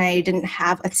good, and I didn't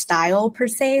have a style per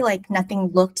se, like nothing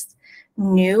looked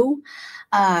new.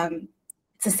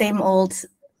 It's the same old,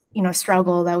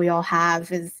 struggle that we all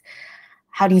have, is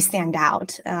how do you stand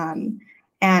out?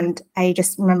 And I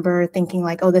just remember thinking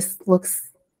like, oh, this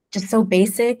looks just so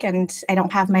basic, and I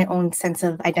don't have my own sense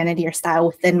of identity or style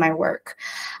within my work.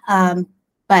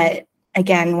 But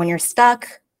again, when you're stuck,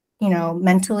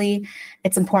 mentally,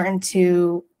 it's important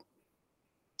to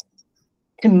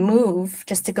move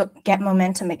just to go get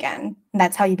momentum again. And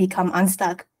that's how you become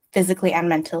unstuck physically and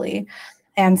mentally.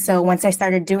 And so once I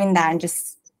started doing that and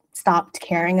just stopped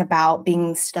caring about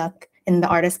being stuck in the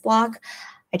artist block,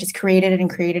 I just created and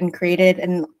created and created.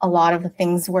 And a lot of the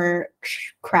things were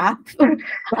crap in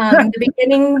the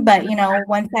beginning. But,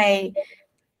 once I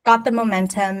got the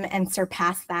momentum and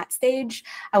surpassed that stage,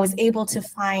 I was able to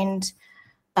find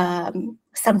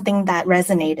something that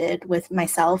resonated with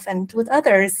myself and with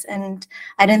others. And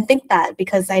I didn't think that,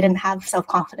 because I didn't have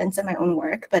self-confidence in my own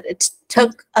work, but it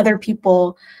took other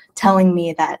people telling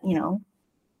me that,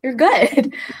 you're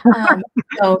good.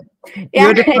 So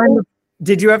yeah.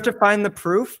 Did you have to find the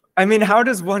proof? I mean, how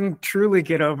does one truly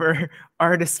get over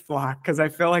artist block? Because I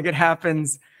feel like it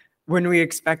happens when we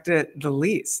expect it the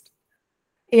least.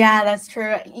 Yeah, that's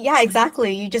true. Yeah,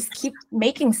 exactly. You just keep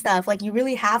making stuff. Like, you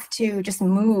really have to just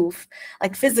move,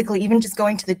 like physically, even just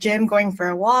going to the gym, going for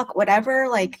a walk, whatever.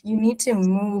 Like, you need to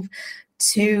move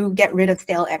to get rid of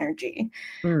stale energy.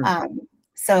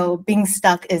 So being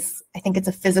stuck is, I think it's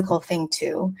a physical thing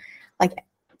too. Like,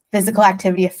 physical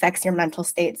activity affects your mental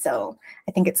state. So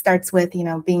I think it starts with,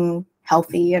 being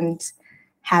healthy and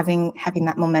having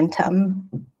that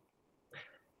momentum.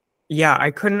 Yeah,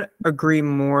 I couldn't agree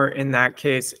more in that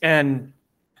case. And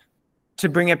to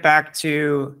bring it back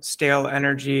to stale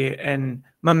energy and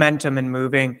momentum and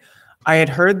moving, I had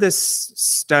heard this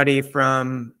study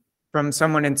from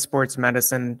someone in sports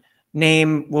medicine.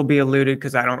 Name will be alluded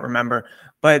because I don't remember,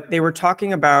 but they were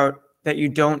talking about that you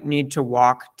don't need to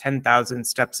walk 10,000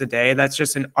 steps a day. That's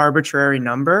just an arbitrary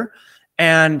number,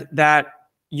 and that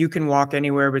you can walk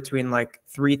anywhere between like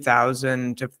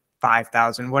 3,000 to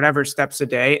 5,000, whatever steps a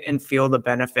day, and feel the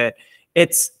benefit.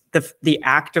 It's the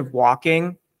act of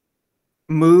walking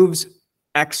moves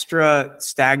extra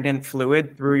stagnant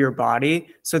fluid through your body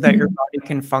so that your body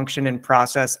can function and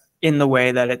process in the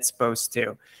way that it's supposed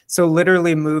to. So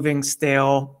literally moving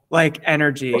stale like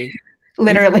energy.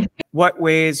 Literally. What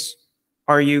ways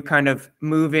are you kind of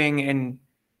moving and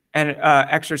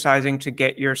exercising to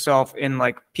get yourself in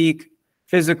like peak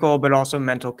physical but also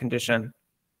mental condition?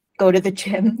 go to the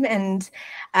gym and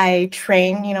I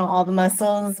train, you know, all the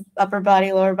muscles, upper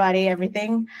body, lower body,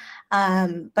 everything.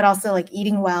 But also like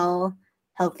eating well,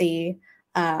 healthy,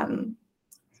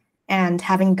 and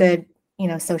having good, you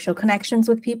know, social connections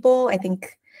with people. I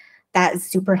think that is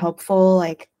super helpful.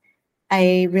 Like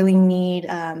I really need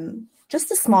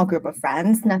just a small group of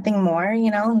friends, nothing more,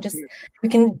 you know, just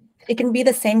it can be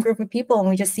the same group of people and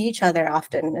we just see each other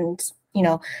often and, you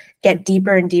know, get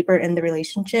deeper and deeper in the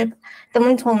relationship.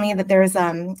 Someone told me that there's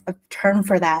a term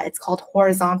for that. It's called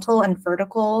horizontal and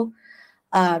vertical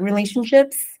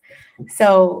relationships.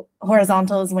 So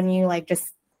horizontal is when you like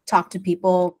just talk to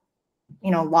people,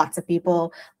 you know, lots of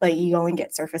people, but you only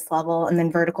get surface level. And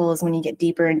then vertical is when you get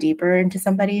deeper and deeper into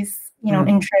somebody's, you know,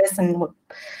 interests and what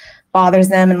bothers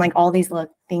them and like all these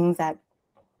things that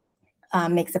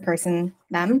makes a person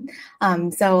them.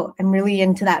 So I'm really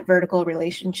into that vertical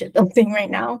relationship building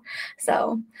right now.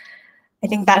 So I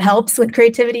think that helps with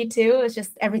creativity too. It's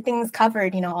just everything's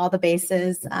covered, you know, all the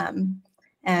bases, and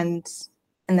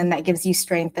then that gives you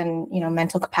strength and, you know,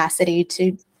 mental capacity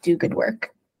to do good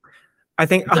work. I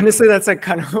think honestly, that's like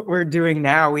kind of what we're doing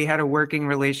now. We had a working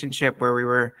relationship where we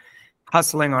were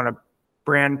hustling on a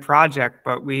brand project,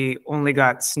 but we only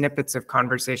got snippets of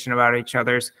conversation about each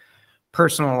other's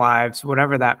personal lives,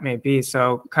 whatever that may be.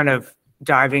 So kind of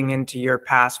diving into your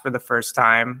past for the first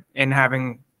time and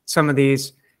having some of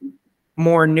these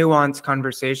more nuanced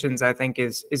conversations, I think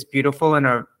is beautiful and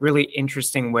a really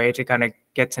interesting way to kind of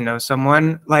get to know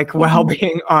someone, like while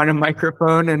being on a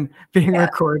microphone and being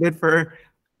recorded for,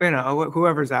 you know,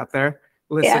 whoever's out there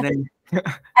listening.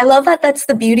 I love that. That's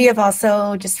the beauty of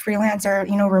also just freelance or,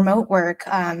 you know, remote work.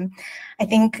 I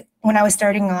think when I was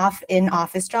starting off in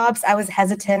office jobs, I was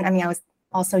hesitant. I mean, I was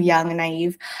also young and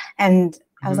naive, and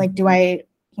I was like, do I,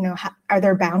 you know, are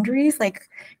there boundaries? Like,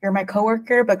 you're my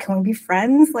coworker, but can we be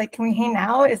friends? Like, can we hang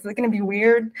out? Is it going to be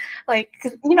weird? Like,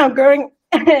 you know, growing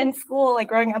in school, like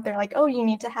growing up, they're like, oh, you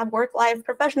need to have work-life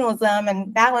professionalism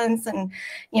and balance and,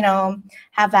 you know,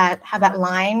 have that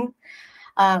line.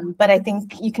 But I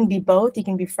think you can be both. You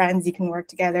can be friends, you can work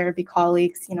together, be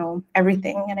colleagues, you know,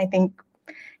 everything. And I think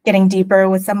getting deeper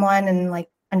with someone and like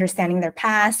understanding their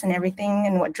past and everything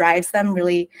and what drives them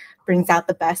really brings out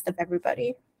the best of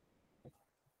everybody.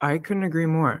 I couldn't agree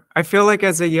more. I feel like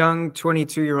as a young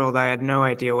 22-year-old, I had no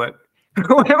idea what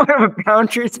what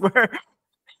boundaries were.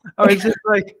 I was just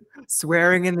like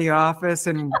swearing in the office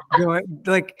and going,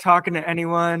 like talking to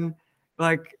anyone.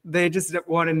 Like they just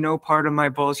wanted no part of my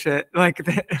bullshit. Like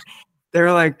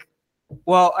they're like,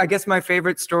 well, I guess my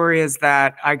favorite story is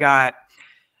that I got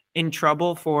in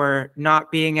trouble for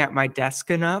not being at my desk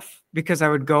enough because I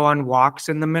would go on walks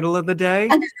in the middle of the day.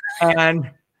 And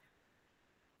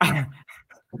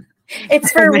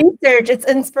it's for research, it's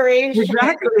inspiration.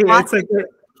 Exactly. It's like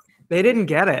they didn't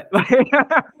get it.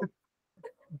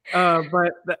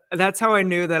 But that's how I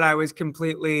knew that I was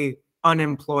completely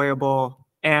unemployable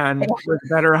and was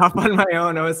better off on my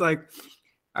own. I was like,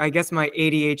 I guess my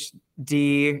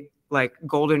ADHD, like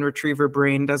golden retriever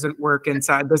brain doesn't work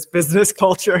inside this business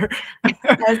culture.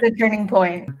 That was the turning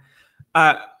point.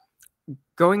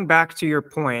 Going back to your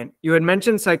point, you had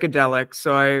mentioned psychedelics.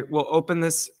 So I will open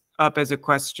this up as a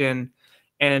question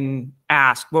and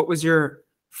ask, what was your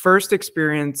first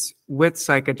experience with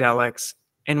psychedelics?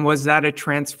 And was that a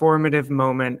transformative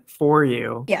moment for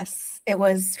you? Yes, it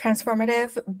was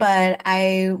transformative, but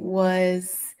I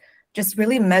was just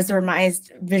really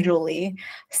mesmerized visually.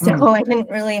 So I didn't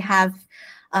really have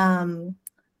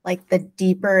like the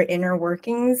deeper inner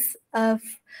workings of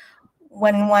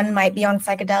when one might be on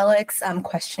psychedelics,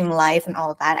 questioning life and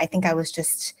all of that. I think I was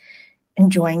just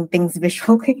enjoying things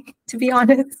visually, to be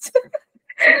honest.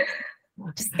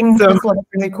 Just things just look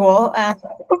really cool.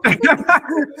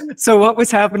 So what was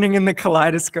happening in the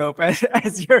kaleidoscope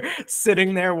as you're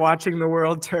sitting there watching the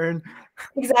world turn?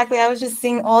 Exactly. I was just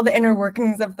seeing all the inner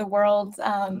workings of the world,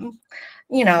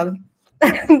 you know,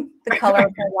 the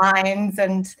colorful lines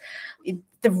and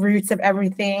the roots of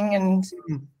everything, and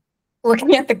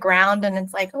looking at the ground, and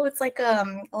it's like, oh, it's like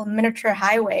a miniature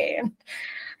highway. And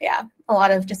yeah, a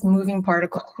lot of just moving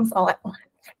particles all at once.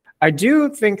 I do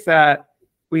think that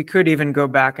we could even go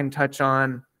back and touch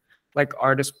on like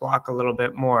artist block a little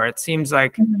bit more. It seems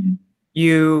like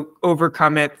you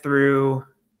overcome it through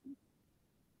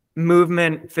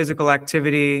movement, physical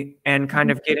activity, and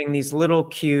kind of getting these little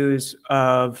cues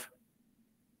of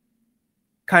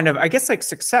kind of, I guess, like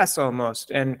success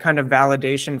almost, and kind of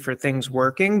validation for things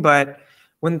working. But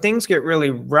when things get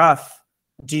really rough,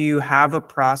 do you have a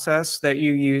process that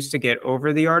you use to get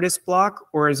over the artist block?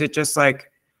 Or is it just like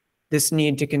this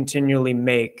need to continually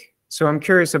make? So I'm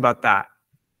curious about that.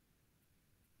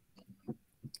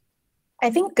 I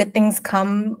think good things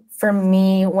come for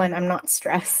me when I'm not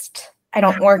stressed. I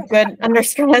don't work good under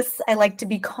stress. I like to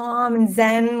be calm and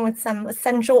zen with some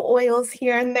essential oils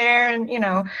here and there. And,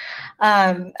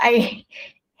 I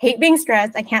hate being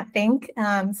stressed. I can't think.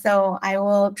 So I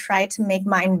will try to make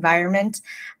my environment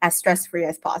as stress-free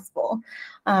as possible.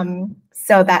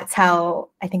 So that's how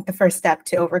I think the first step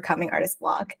to overcoming artist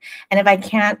block. And if I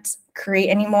can't create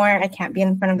anymore, I can't be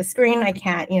in front of the screen, I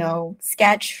can't,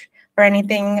 sketch or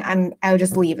anything, I'll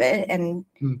just leave it and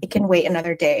it can wait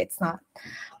another day. It's not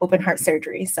open heart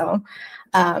surgery. So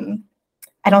I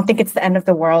don't think it's the end of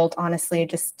the world, honestly.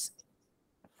 Just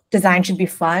design should be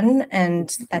fun.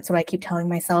 And that's what I keep telling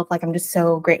myself. Like, I'm just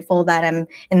so grateful that I'm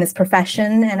in this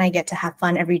profession and I get to have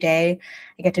fun every day.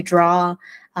 I get to draw,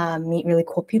 meet really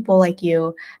cool people like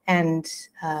you, and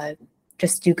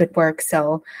just do good work.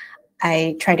 So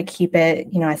I try to keep it,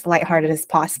 as lighthearted as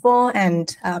possible,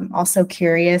 and also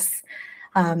curious,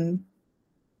 and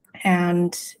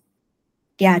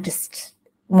yeah, just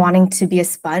wanting to be a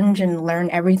sponge and learn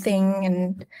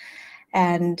everything.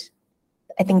 And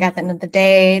I think at the end of the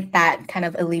day, that kind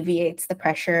of alleviates the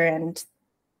pressure and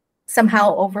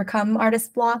somehow overcome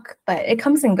artist block, but it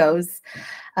comes and goes.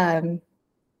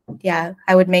 Yeah,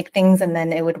 I would make things and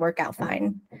then it would work out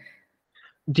fine.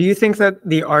 Do you think that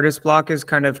the artist block is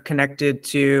kind of connected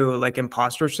to like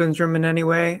imposter syndrome in any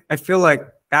way? I feel like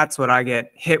that's what I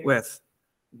get hit with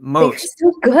most.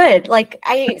 You're so good. Like,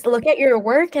 I look at your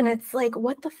work and it's like,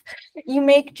 what the you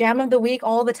make jam of the week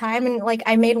all the time, and like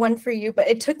I made one for you, but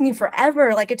it took me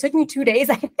forever. Like, it took me 2 days,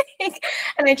 I think,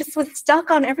 and I just was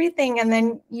stuck on everything, and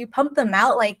then you pump them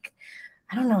out like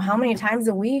I don't know how many times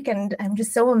a week, and I'm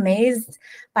just so amazed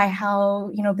by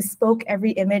how bespoke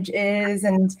every image is,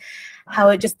 and how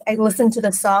I listen to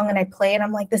the song and I play it,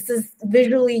 I'm like, this is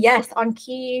visually, yes, on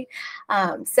key.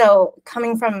 So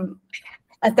coming from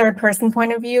a third person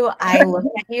point of view, I look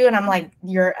at you and I'm like,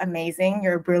 you're amazing.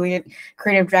 You're a brilliant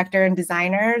creative director and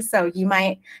designer. So you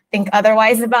might think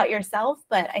otherwise about yourself,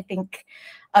 but I think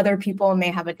other people may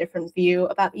have a different view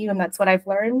about you. And that's what I've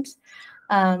learned.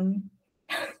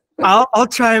 I'll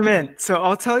chime in. So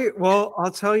I'll tell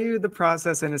you the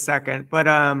process in a second, but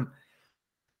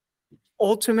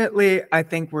ultimately I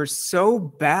think we're so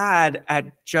bad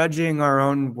at judging our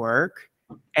own work,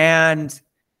 and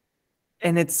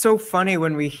it's so funny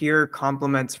when we hear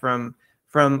compliments from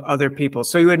other people.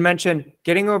 So you had mentioned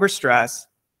getting over stress,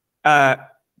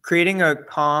 creating a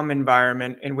calm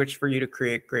environment in which for you to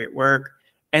create great work,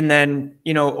 and then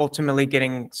ultimately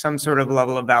getting some sort of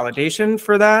level of validation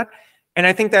for that. And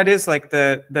I think that is like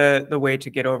the way to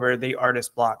get over the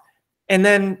artist block. And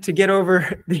then to get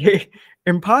over the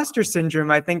imposter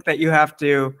syndrome, I think that you have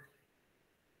to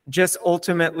just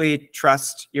ultimately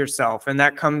trust yourself. And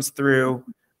that comes through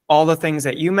all the things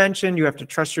that you mentioned. You have to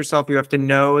trust yourself. You have to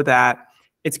know that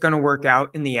it's going to work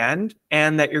out in the end,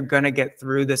 and that you're going to get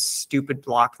through this stupid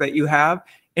block that you have.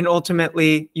 And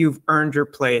ultimately, you've earned your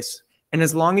place. And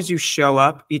as long as you show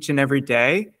up each and every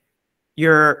day,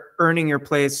 you're earning your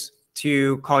place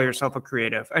to call yourself a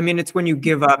creative. I mean, it's when you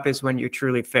give up is when you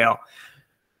truly fail.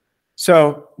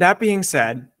 So that being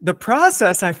said, the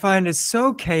process I find is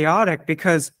so chaotic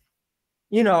because,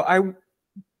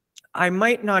 I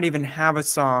might not even have a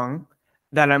song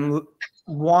that I'm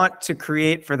want to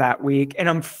create for that week, and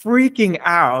I'm freaking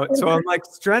out. So I'm like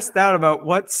stressed out about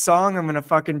what song I'm gonna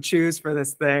fucking choose for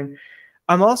this thing.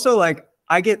 I'm also like,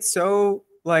 I get so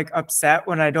like upset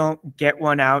when I don't get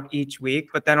one out each week,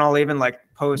 but then I'll even like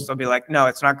post, I'll be like, no,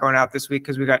 it's not going out this week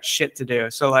because we got shit to do.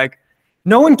 So like,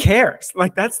 no one cares.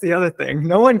 Like, that's the other thing.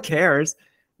 No one cares.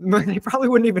 They probably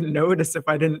wouldn't even notice if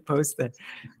I didn't post it,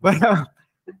 but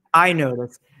I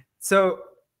notice. So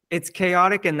it's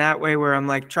chaotic in that way, where I'm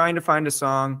like trying to find a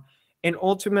song, and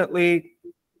ultimately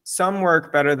some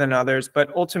work better than others,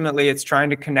 but ultimately it's trying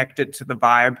to connect it to the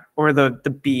vibe or the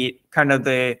beat, kind of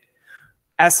the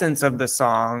essence of the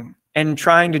song, and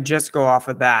trying to just go off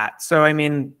of that. So, I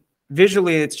mean,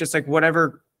 visually, it's just like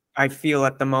whatever I feel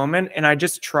at the moment. And I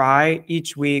just try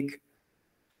each week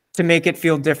to make it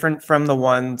feel different from the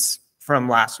ones from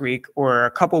last week or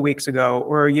a couple weeks ago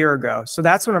or a year ago. So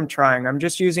that's what I'm trying. I'm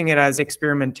just using it as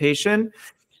experimentation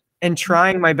and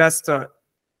trying my best to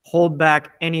hold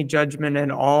back any judgment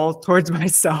at all towards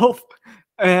myself.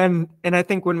 And I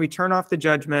think when we turn off the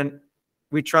judgment,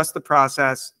 we trust the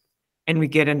process, and we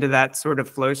get into that sort of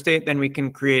flow state, then we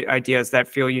can create ideas that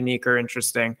feel unique or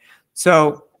interesting.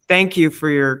 So thank you for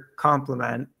your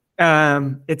compliment.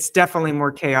 It's definitely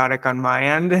more chaotic on my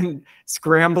end and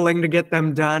scrambling to get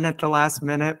them done at the last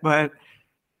minute, but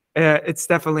it's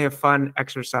definitely a fun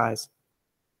exercise.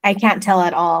 I can't tell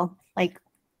at all. Like,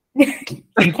 I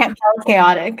can't tell it's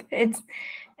chaotic.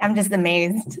 I'm just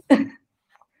amazed.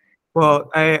 Well,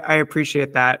 I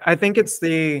appreciate that. I think it's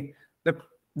the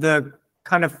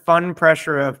kind of fun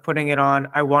pressure of putting it on.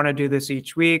 I want to do this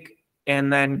each week,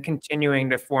 and then continuing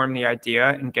to form the idea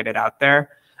and get it out there.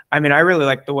 I mean, I really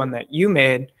like the one that you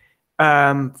made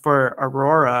for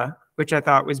Aurora, which I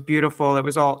thought was beautiful. It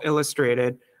was all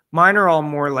illustrated. Mine are all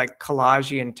more like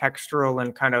collagey and textural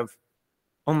and kind of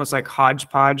almost like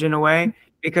hodgepodge in a way,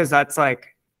 because that's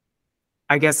like,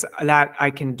 I guess that I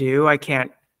can do. I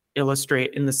can't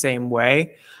illustrate in the same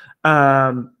way.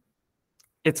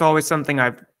 It's always something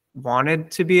I've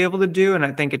wanted to be able to do, and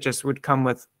I think it just would come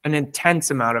with an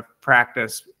intense amount of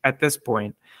practice at this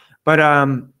point. But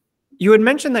you had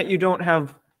mentioned that you didn't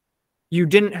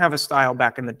have a style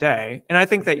back in the day, and I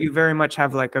think that you very much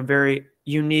have like a very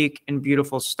unique and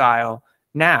beautiful style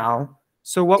now.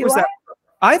 So what was that?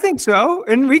 I think so,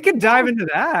 and we could dive into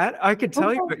that. I could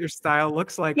tell you what your style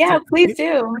looks like. Yeah, please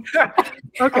do. Okay.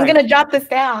 I'm gonna jot this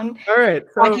down. All right.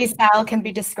 So, Jackie style can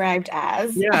be described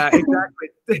as. Yeah,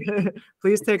 exactly.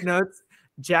 Please take notes.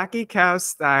 Jackie Cow's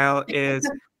style is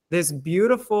this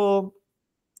beautiful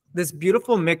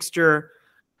mixture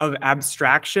of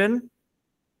abstraction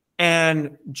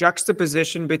and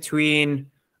juxtaposition between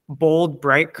bold,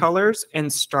 bright colors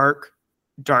and stark,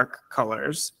 dark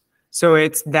colors. So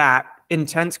it's that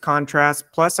intense contrast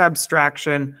plus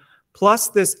abstraction plus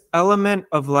this element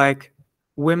of like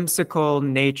whimsical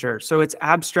nature. So it's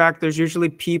abstract. There's usually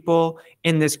people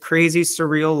in this crazy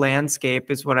surreal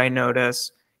landscape is what I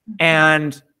notice.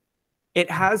 And it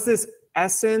has this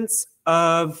essence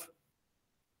of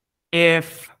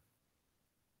if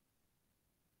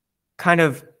kind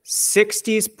of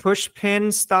 60s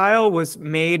pushpin style was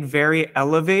made very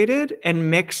elevated and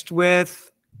mixed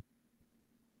with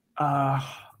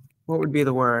what would be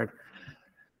the word?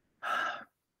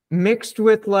 Mixed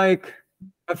with like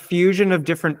a fusion of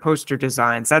different poster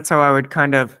designs. That's how I would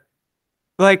kind of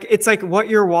like, it's like what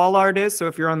your wall art is. So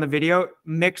if you're on the video,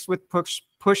 mixed with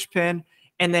pushpin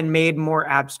and then made more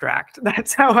abstract.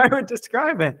 That's how I would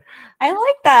describe it. I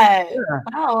like that. Yeah.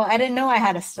 Wow, I didn't know I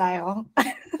had a style.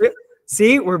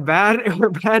 See, we're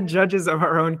bad judges of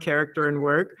our own character and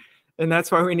work. And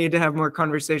that's why we need to have more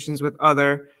conversations with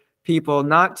other people,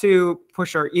 not to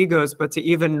push our egos, but to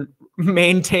even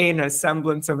maintain a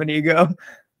semblance of an ego.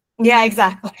 Yeah,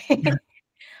 exactly.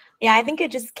 Yeah, I think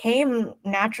it just came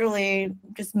naturally,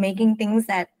 just making things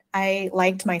that I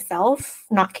liked myself,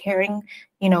 not caring,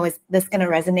 is this going to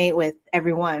resonate with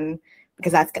everyone?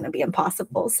 Because that's going to be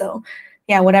impossible. So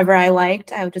yeah, whatever I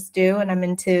liked, I would just do. And I'm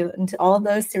into all of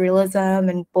those,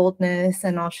 surrealism and boldness,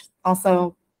 and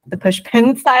also the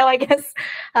pushpin style, I guess.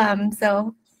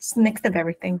 So just a mix of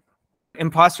everything.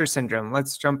 Imposter syndrome.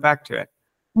 Let's jump back to it.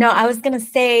 No, I was going to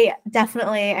say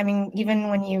definitely. I mean, even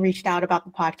when you reached out about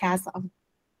the podcast,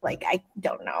 like, I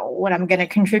don't know what I'm going to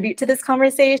contribute to this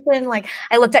conversation. Like,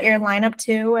 I looked at your lineup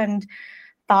too and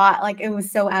thought like it was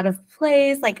so out of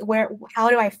place. Like, how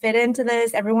do I fit into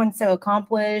this? Everyone's so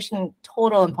accomplished and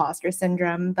total imposter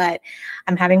syndrome, but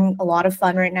I'm having a lot of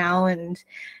fun right now. And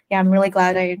yeah, I'm really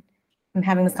glad I'm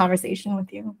having this conversation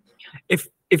with you.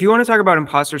 If you want to talk about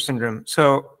imposter syndrome,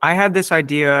 so I had this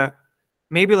idea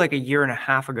maybe like a year and a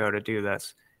half ago to do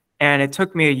this. And it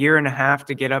took me a year and a half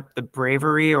to get up the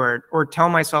bravery or tell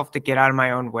myself to get out of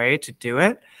my own way to do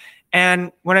it.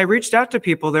 And when I reached out to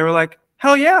people, they were like,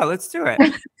 hell yeah, let's do it.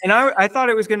 And I thought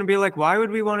it was going to be like, why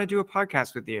would we want to do a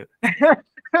podcast with you?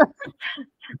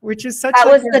 Which is such that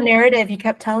was the narrative you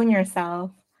kept telling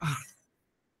yourself.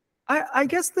 I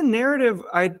guess the narrative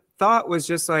I thought was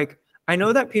just like, I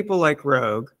know that people like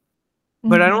Rogue,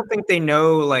 but I don't think they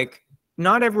know, like,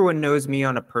 not everyone knows me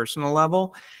on a personal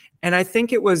level. And I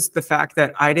think it was the fact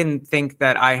that I didn't think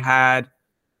that I had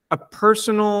a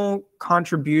personal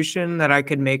contribution that I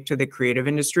could make to the creative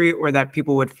industry, or that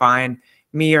people would find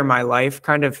me or my life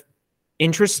kind of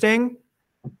interesting.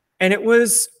 And it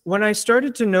was when I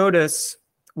started to notice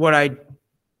what I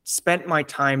spent my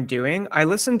time doing, I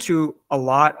listened to a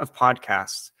lot of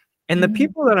podcasts. And the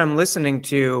people that I'm listening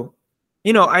to,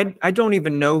 I don't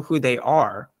even know who they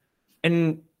are.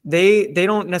 And they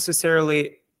don't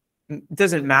necessarily, it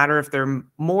doesn't matter if they're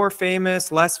more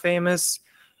famous, less famous.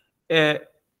 That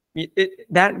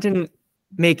didn't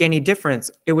make any difference.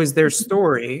 It was their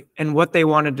story and what they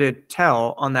wanted to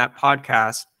tell on that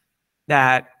podcast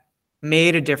that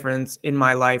made a difference in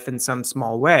my life in some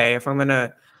small way. If I'm going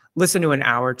to listen to an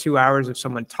hour, 2 hours of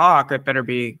someone talk, it better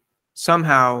be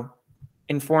somehow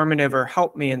informative or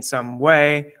help me in some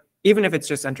way, even if it's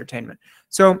just entertainment.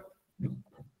 So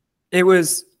it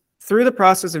was through the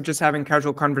process of just having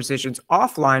casual conversations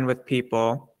offline with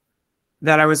people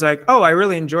that I was like, oh, I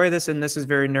really enjoy this, and this is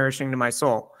very nourishing to my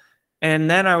soul. And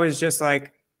then I was just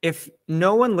like, if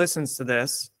no one listens to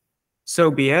this,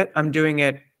 so be it. I'm doing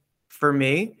it for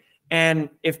me. And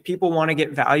if people want to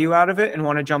get value out of it and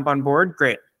want to jump on board,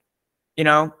 great. You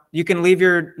know, you can leave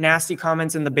your nasty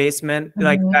comments in the basement.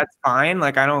 Like, that's fine.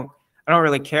 Like, I don't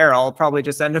really care. I'll probably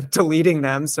just end up deleting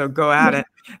them. So go at it.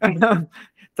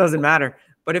 Doesn't matter.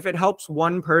 But if it helps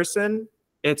one person,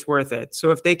 it's worth it.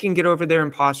 So if they can get over their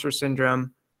imposter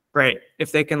syndrome, great.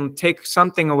 If they can take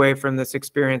something away from this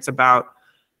experience about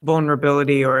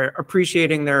vulnerability or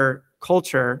appreciating their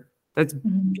culture, that's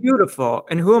beautiful.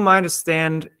 And who am I to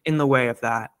stand in the way of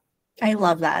that? I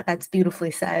love that. That's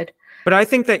beautifully said. But I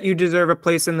think that you deserve a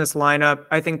place in this lineup.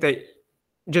 I think that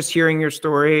just hearing your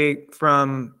story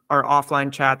from our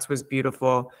offline chats was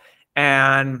beautiful.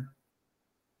 And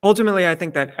ultimately, I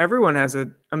think that everyone has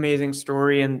an amazing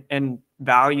story and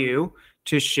value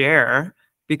to share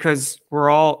because we're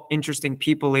all interesting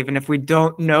people, even if we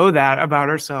don't know that about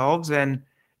ourselves. And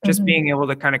just being able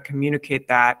to kind of communicate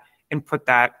that and put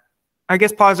that, I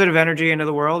guess, positive energy into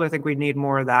the world. I think we need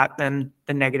more of that than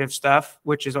the negative stuff,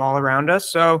 which is all around us.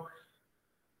 So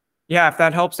yeah, if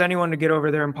that helps anyone to get over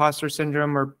their imposter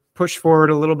syndrome or push forward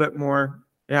a little bit more,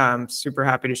 yeah, I'm super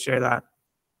happy to share that.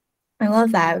 I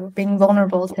love that, being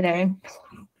vulnerable today.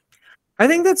 I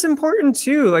think that's important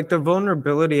too, like the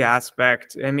vulnerability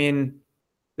aspect. I mean,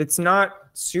 it's not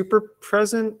super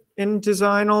present in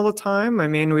design all the time. I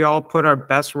mean, we all put our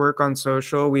best work on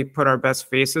social. We put our best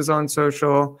faces on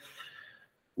social.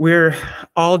 We're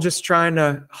all just trying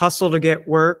to hustle to get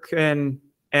work and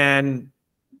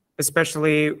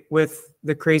especially with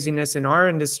the craziness in our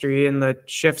industry and the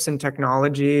shifts in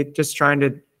technology, just trying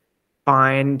to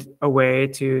find a way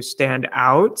to stand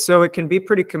out. So it can be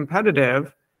pretty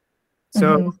competitive.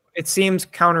 So it seems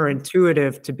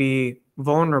counterintuitive to be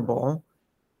vulnerable,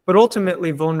 but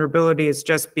ultimately vulnerability is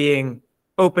just being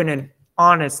open and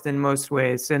honest in most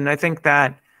ways. And I think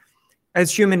that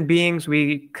as human beings,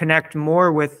 we connect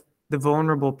more with the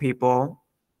vulnerable people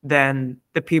than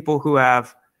the people who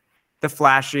have the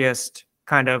flashiest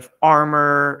kind of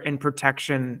armor and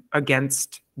protection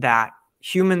against that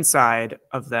human side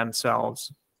of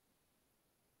themselves.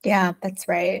 Yeah, that's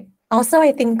right. Also,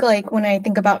 I think like when I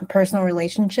think about personal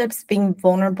relationships, being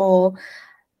vulnerable,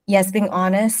 yes, being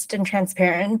honest and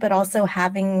transparent, but also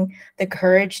having the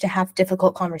courage to have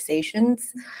difficult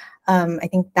conversations. I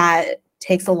think that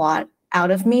takes a lot out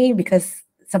of me because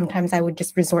sometimes I would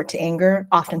just resort to anger,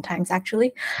 oftentimes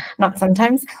actually, not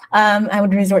sometimes. I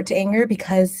would resort to anger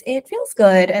because it feels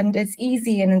good and it's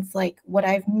easy and it's like what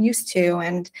I'm used to.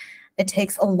 And it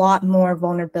takes a lot more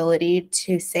vulnerability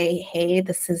to say, hey,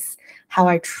 this is how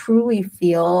I truly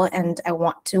feel and I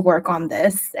want to work on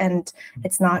this. And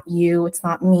it's not you, it's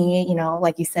not me, you know,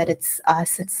 like you said, it's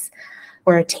us,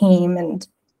 we're a team. And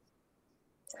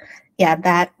yeah,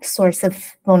 that source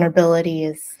of vulnerability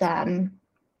is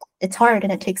it's hard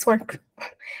and it takes work.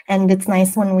 And it's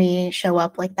nice when we show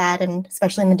up like that, and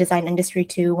especially in the design industry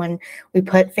too, when we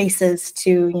put faces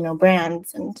to, you know,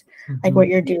 brands and like what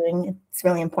you're doing, it's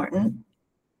really important.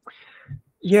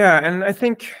 Yeah, and I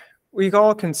think we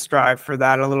all can strive for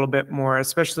that a little bit more,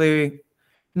 especially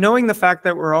knowing the fact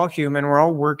that we're all human, we're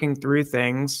all working through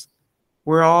things,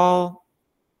 we're all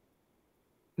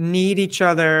need each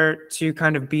other to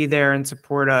kind of be there and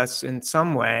support us in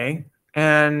some way.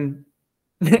 And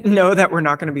know that we're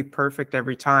not going to be perfect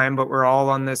every time, but we're all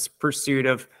on this pursuit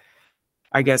of,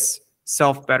 I guess,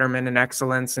 self-betterment and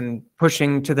excellence and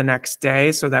pushing to the next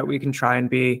day so that we can try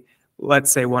and be,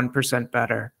 let's say, 1%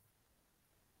 better.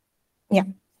 Yeah.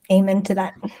 Amen to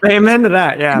that. Amen to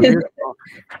that. Yeah. Beautiful.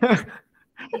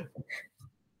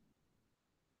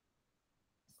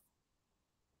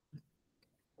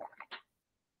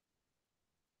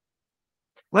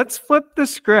 Let's flip the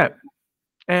script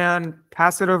and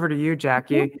pass it over to you,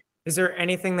 Jackie. Is there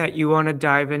anything that you want to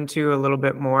dive into a little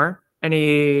bit more?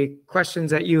 Any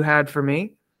questions that you had for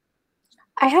me?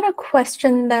 I had a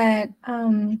question that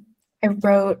I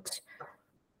wrote.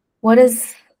 What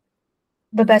is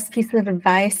the best piece of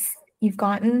advice you've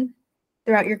gotten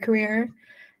throughout your career?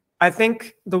 I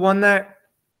think the one that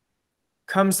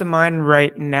comes to mind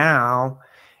right now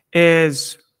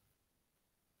is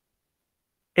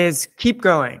keep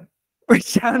going, which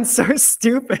sounds so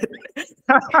stupid.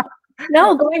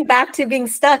 No, going back to being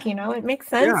stuck, you know, it makes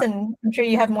sense. Yeah. And I'm sure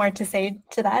you have more to say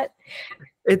to that.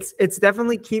 It's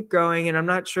definitely keep going, and I'm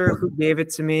not sure who gave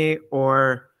it to me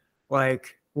or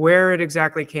like where it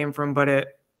exactly came from, but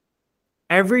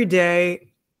every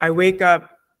day I wake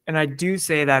up and I do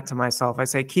say that to myself. I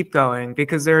say keep going,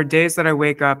 because there are days that I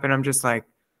wake up and I'm just like,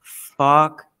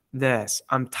 fuck this.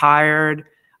 I'm tired.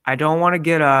 I don't want to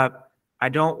get up. I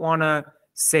don't want to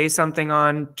say something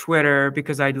on Twitter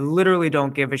because I literally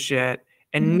don't give a shit,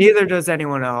 and neither does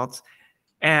anyone else.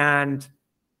 And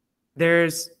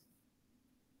there's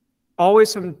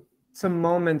always some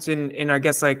moments in I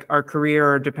guess like our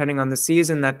career, or depending on the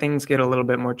season, that things get a little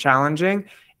bit more challenging,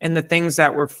 and the things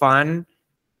that were fun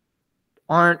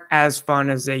aren't as fun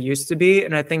as they used to be.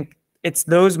 And I think it's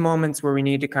those moments where we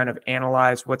need to kind of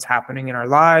analyze what's happening in our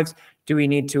lives. Do we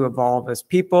need to evolve as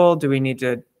people? Do we need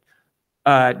to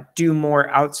do more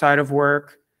outside of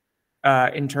work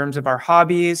in terms of our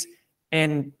hobbies,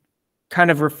 and kind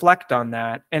of reflect on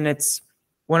that? And it's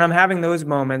when I'm having those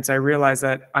moments, I realize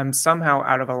that I'm somehow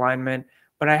out of alignment,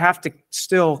 but I have to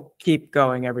still keep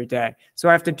going every day. So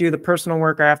I have to do the personal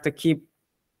work. I have to keep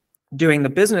doing the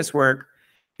business work,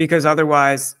 because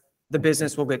otherwise the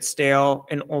business will get stale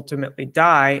and ultimately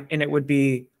die. And it would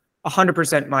be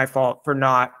 100% my fault for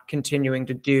not continuing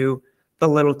to do the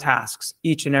little tasks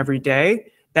each and every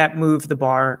day that move the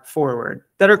bar forward,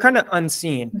 that are kind of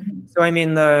unseen. So I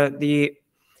mean, the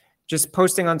just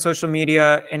posting on social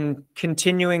media and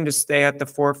continuing to stay at the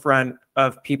forefront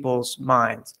of people's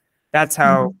minds. That's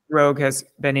how Rogue has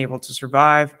been able to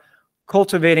survive.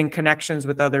 Cultivating connections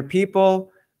with other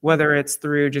people, whether it's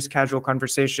through just casual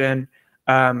conversation,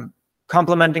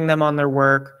 complimenting them on their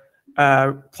work,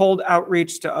 cold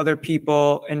outreach to other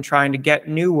people and trying to get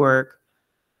new work,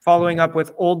 following up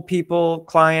with old people,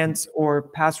 clients, or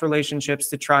past relationships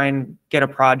to try and get a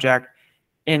project.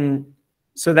 And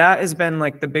so that has been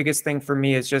like the biggest thing for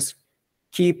me, is just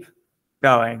keep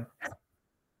going.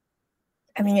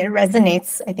 I mean, it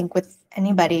resonates, I think, with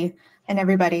anybody and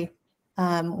everybody,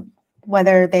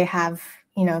 whether they have,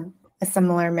 a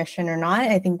similar mission or not.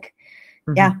 I think,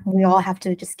 yeah, we all have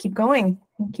to just keep going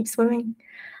and keep swimming.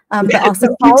 But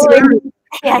also following,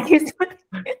 keep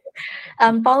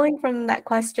swimming. Following from that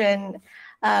question,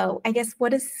 I guess,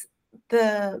 what is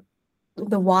the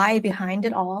why behind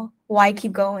it all? Why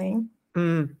keep going?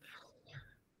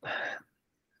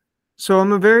 So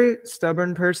I'm a very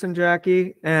stubborn person,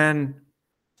 Jackie, and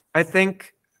I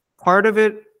think part of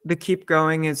it to keep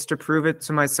going is to prove it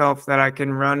to myself that I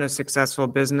can run a successful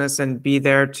business and be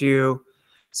there to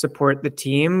support the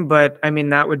team. But I mean,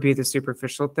 that would be the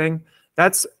superficial thing.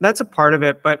 That's a part of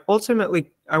it. But ultimately,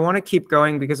 I want to keep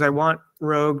going because I want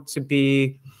Rogue to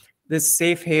be this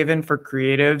safe haven for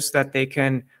creatives, that they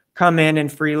can come in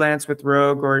and freelance with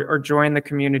Rogue, or join the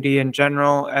community in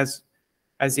general as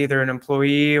either an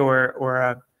employee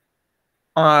or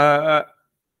a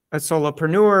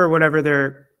solopreneur, or whatever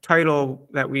their title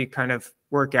that we kind of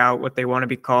work out what they want to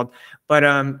be called.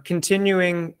 But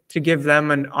continuing to give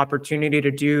them an opportunity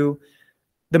to do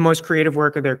the most creative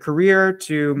work of their career,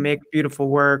 to make beautiful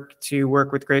work, to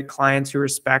work with great clients who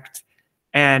respect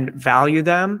and value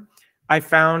them. I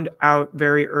found out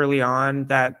very early on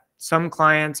that some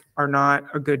clients are not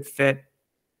a good fit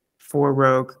for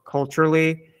Rogue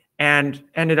culturally, and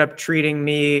ended up treating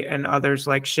me and others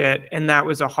like shit. And that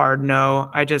was a hard no.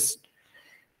 I just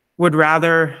would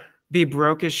rather be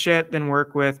broke as shit than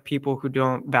work with people who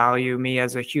don't value me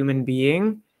as a human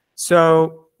being.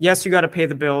 So yes, you got to pay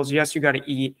the bills. Yes, you got to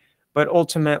eat. But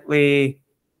ultimately,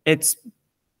 it's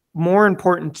more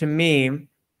important to me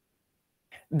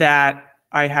that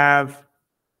I have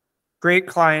great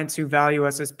clients who value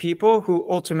us as people, who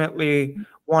ultimately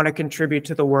want to contribute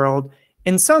to the world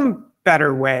in some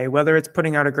better way, whether it's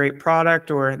putting out a great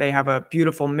product or they have a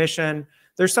beautiful mission.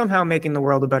 They're somehow making the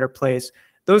world a better place.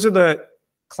 Those are the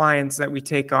clients that we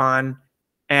take on,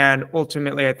 and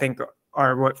ultimately I think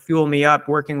are what fuel me up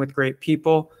working with great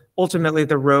people. Ultimately,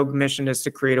 the Rogue mission is to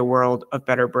create a world of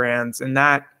better brands, and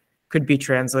that could be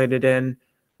translated in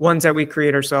ones that we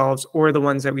create ourselves or the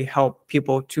ones that we help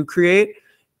people to create.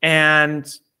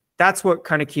 And that's what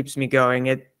kind of keeps me going.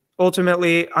 It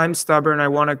ultimately, I'm stubborn. I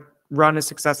want to run a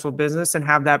successful business and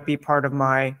have that be part of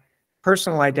my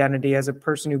personal identity as a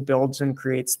person who builds and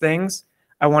creates things.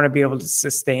 I want to be able to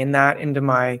sustain that into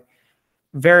my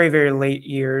very, very late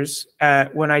years,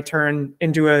 when I turn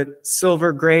into a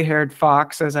silver gray-haired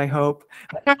fox, as I hope.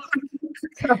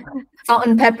 Salt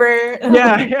and pepper.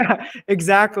 Yeah,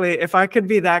 exactly. If I could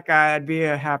be that guy, I'd be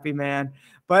a happy man.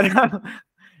 But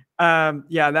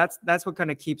yeah, that's what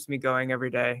kind of keeps me going every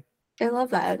day. I love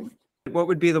that. What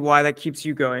would be the why that keeps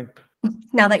you going?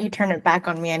 Now that you turn it back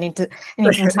on me, I need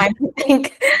some time to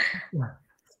think.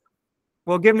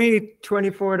 Well, give me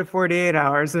 24 to 48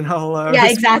 hours and I'll yeah,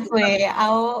 exactly.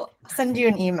 I'll send you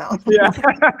an email. Yeah,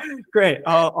 great.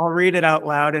 I'll read it out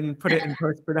loud and put it in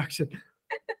post-production.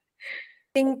 I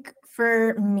think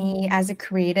for me as a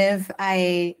creative,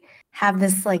 I have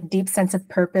this like deep sense of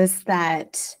purpose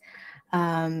that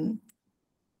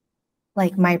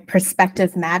like my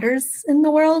perspective matters in the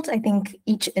world. I think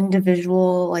each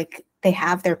individual, like they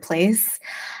have their place,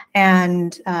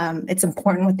 and it's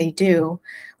important what they do.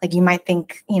 Like you might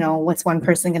think, you know, what's one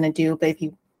person going to do, but if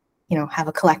you know, have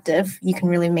a collective, you can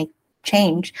really make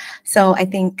change. So I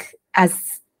think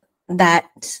as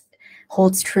that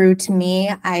holds true to me,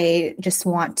 I just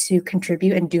want to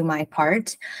contribute and do my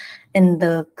part in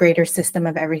the greater system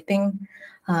of everything,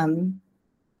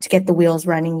 to get the wheels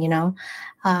running, you know.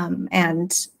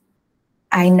 And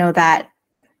I know that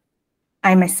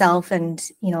I myself and,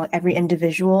 you know, every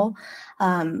individual,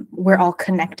 we're all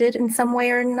connected in some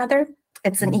way or another.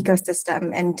 It's an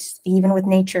ecosystem, and even with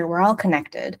nature, we're all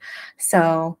connected.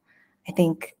 So I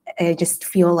think I just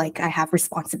feel like I have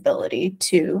responsibility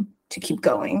to keep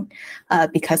going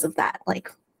because of that.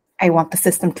 Like I want the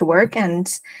system to work, and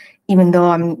even though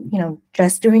I'm, you know,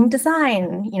 just doing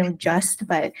design, you know,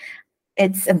 but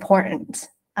it's important.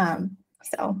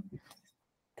 So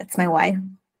that's my why.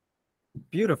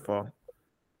 Beautiful.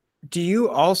 Do you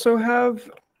also have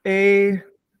a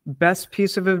best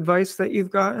piece of advice that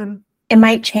you've gotten? It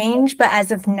might change, but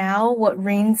as of now, what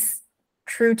reigns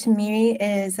true to me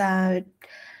is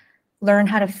learn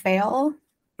how to fail.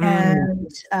 And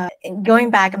going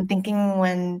back, I'm thinking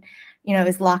when, you know, it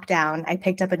was lockdown, I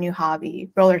picked up a new hobby,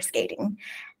 roller skating.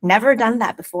 Never done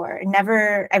that before.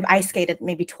 I've ice skated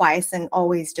maybe twice and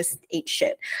always just ate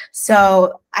shit.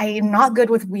 So I'm not good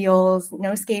with wheels,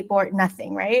 no skateboard,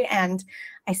 nothing, right? And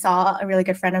I saw a really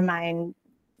good friend of mine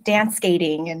dance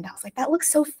skating, and I was like, that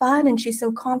looks so fun, and she's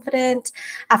so confident.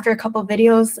 After a couple of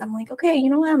videos, I'm like, okay, you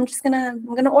know what, I'm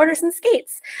gonna order some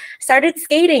skates. Started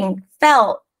skating,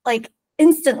 fell like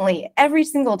instantly every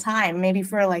single time, maybe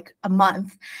for like a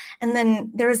month. And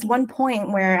then there was one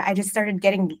point where I just started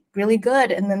getting really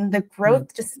good, and then the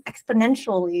growth just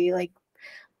exponentially like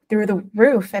through the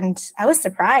roof. And I was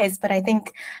surprised, but I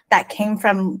think that came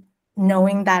from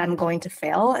knowing that I'm going to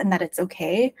fail and that it's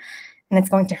okay and it's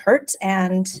going to hurt,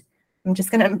 and I'm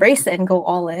just going to embrace it and go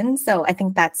all in. So I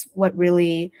think that's what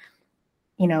really,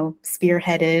 you know,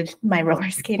 spearheaded my roller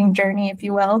skating journey, if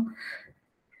you will.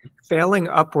 Failing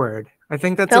upward. I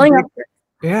think that's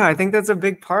I think that's a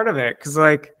big part of it, because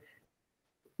like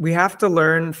we have to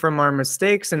learn from our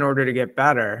mistakes in order to get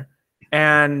better.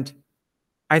 And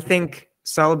I think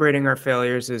celebrating our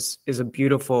failures is a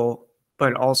beautiful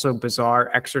but also bizarre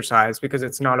exercise, because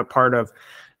it's not a part of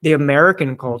the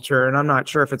American culture, and I'm not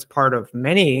sure if it's part of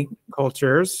many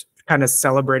cultures, kind of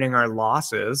celebrating our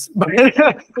losses, but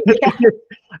I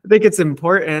think it's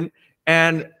important.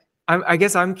 And I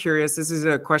guess I'm curious, this is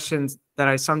a question that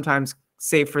I sometimes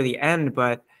say for the end,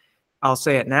 but I'll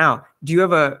say it now. Do you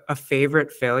have a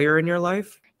favorite failure in your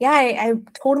life? Yeah, I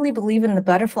totally believe in the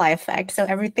butterfly effect. So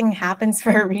everything happens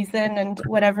for a reason, and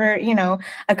whatever, you know,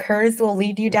 occurs will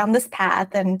lead you down this path,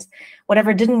 and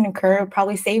whatever didn't occur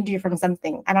probably saved you from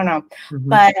something. I don't know.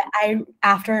 But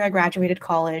after I graduated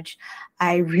college,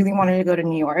 I really wanted to go to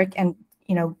New York and,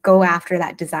 you know, go after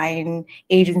that design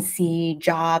agency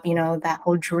job, you know, that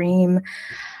whole dream.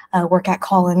 Work at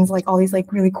Collins, like all these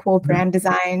like really cool brand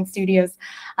design studios.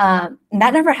 And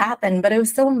that never happened, but it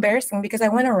was so embarrassing because I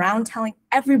went around telling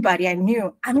everybody I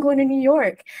knew I'm going to New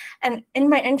York. And in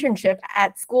my internship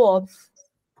at school,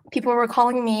 people were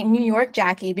calling me New York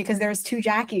Jackie because there's two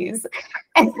Jackies.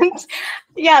 And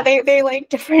yeah, they like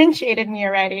differentiated me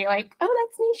already. Like, oh,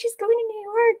 that's me. She's going to New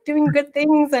York doing good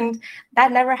things. And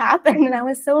that never happened. And I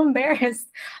was so embarrassed.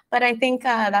 But I think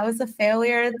that was a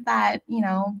failure that, you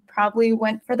know, probably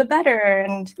went for the better.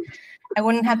 And I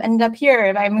wouldn't have ended up here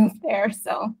if I moved there.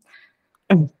 So.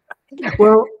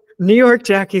 Well, New York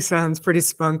Jackie sounds pretty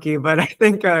spunky, but I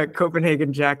think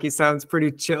Copenhagen Jackie sounds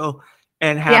pretty chill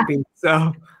and happy. Yeah.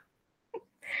 So.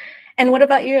 And what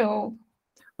about you?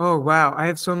 Oh, wow. I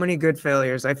have so many good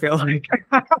failures. I feel like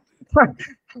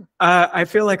I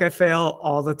feel like I fail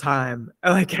all the time.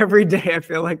 Like every day I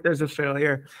feel like there's a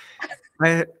failure.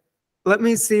 Let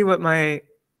me see what my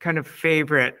kind of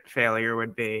favorite failure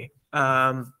would be.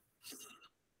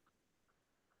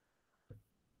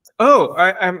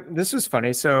 This was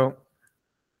funny. So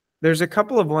there's a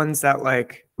couple of ones that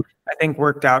like I think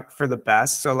worked out for the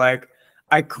best. So like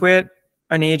I quit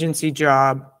an agency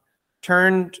job,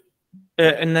 and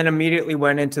then immediately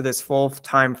went into this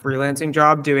full-time freelancing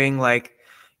job doing like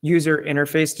user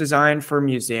interface design for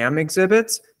museum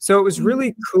exhibits. So it was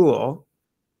really cool,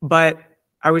 but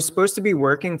I was supposed to be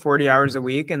working 40 hours a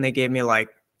week and they gave me like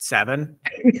 7.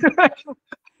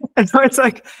 And so it's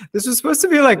like, this was supposed to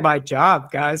be like my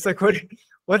job, guys. Like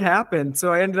what happened?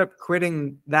 So I ended up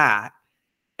quitting that.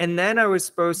 And then I was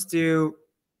supposed to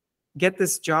get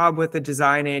this job with a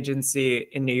design agency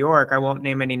in New York. I won't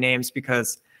name any names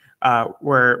because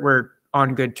we're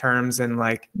on good terms, and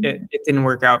like it didn't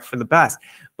work out for the best.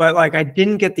 But like I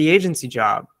didn't get the agency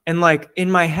job. And like in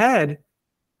my head,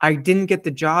 I didn't get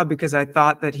the job because I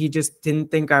thought that he just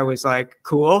didn't think I was like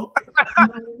cool.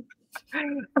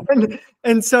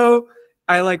 And so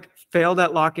I like failed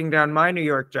at locking down my New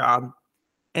York job.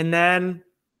 And then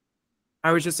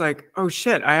I was just like, oh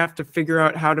shit, I have to figure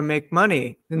out how to make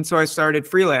money. And so I started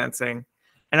freelancing,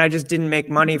 and I just didn't make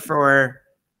money for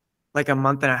like a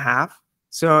month and a half.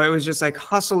 So it was just like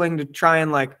hustling to try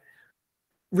and like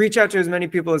reach out to as many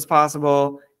people as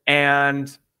possible,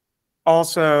 and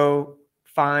also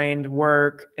find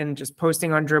work, and just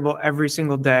posting on Dribble every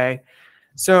single day.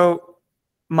 So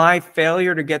my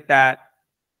failure to get that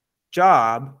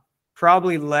job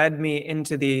probably led me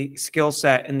into the skill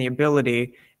set and the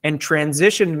ability, and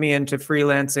transitioned me into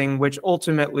freelancing, which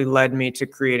ultimately led me to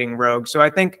creating Rogue. So I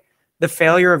think the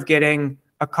failure of getting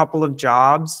a couple of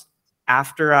jobs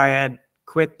after I had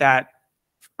quit that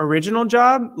original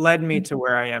job led me to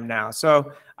where I am now.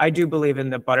 So I do believe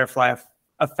in the butterfly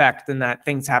effect, and that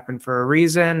things happen for a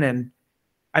reason. And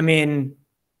I mean,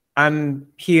 I'm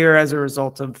here as a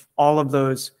result of all of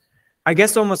those, I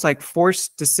guess, almost like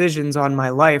forced decisions on my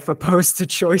life opposed to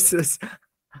choices.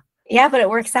 Yeah, but it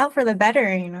works out for the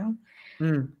better, you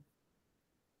know.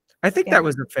 I think that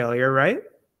was a failure, right?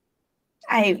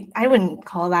 I wouldn't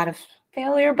call that a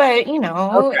failure, but you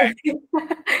know. Okay.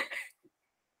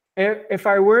 If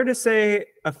I were to say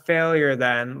a failure,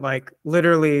 then like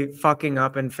literally fucking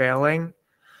up and failing,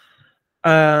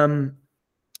 I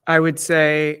would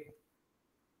say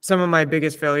some of my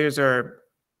biggest failures are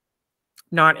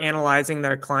not analyzing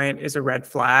that a client is a red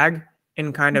flag,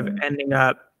 and kind of ending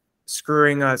up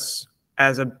screwing us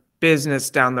as a business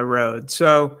down the road.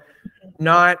 So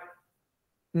not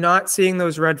seeing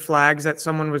those red flags, that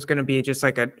someone was going to be just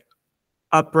like an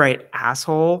upright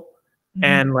asshole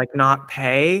and like not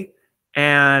pay,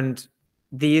 and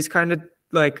these kind of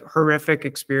like horrific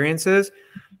experiences.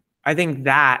 I think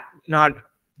that not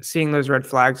seeing those red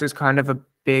flags is kind of a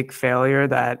big failure,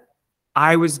 that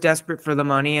I was desperate for the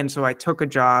money. And so I took a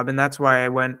job, and that's why I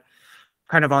went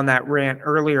kind of on that rant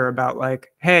earlier about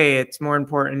like, hey, it's more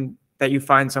important that you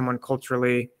find someone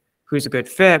culturally who's a good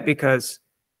fit, because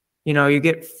you know, you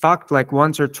get fucked like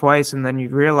once or twice, and then you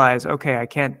realize, okay, I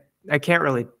can't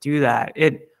really do that.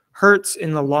 It hurts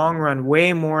in the long run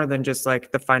way more than just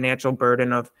like the financial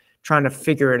burden of trying to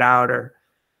figure it out, or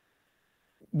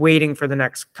waiting for the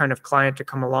next kind of client to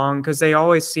come along, because they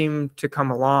always seem to come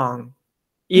along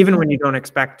even when you don't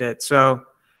expect it. So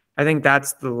I think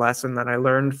that's the lesson that I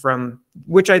learned from,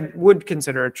 which I would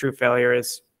consider a true failure,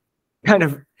 is kind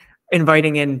of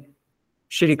inviting in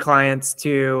shitty clients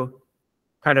to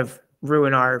kind of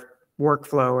ruin our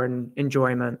workflow and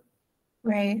enjoyment.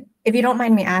 Right. If you don't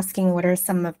mind me asking, what are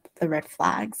some of the red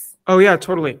flags? Oh yeah,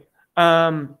 totally.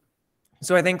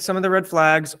 So I think some of the red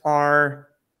flags are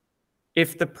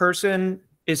if the person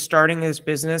is starting this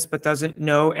business but doesn't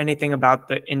know anything about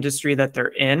the industry that they're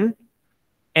in,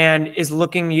 and is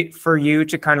looking for you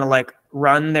to kind of like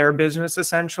run their business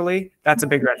essentially. That's a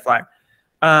big red flag.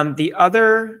 The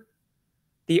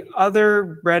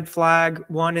other red flag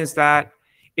one is that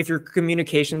if your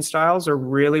communication styles are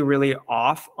really, really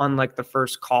off on like the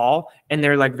first call, and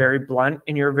they're like very blunt,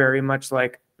 and you're very much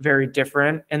like very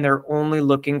different, and they're only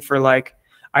looking for like,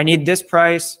 I need this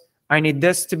price, I need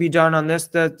this to be done on this.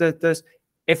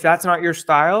 If that's not your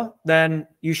style, then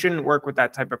you shouldn't work with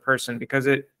that type of person, because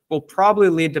it will probably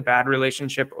lead to bad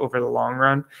relationship over the long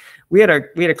run. We had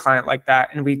a client like that,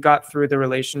 and we got through the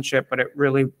relationship, but it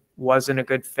really wasn't a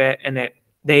good fit, and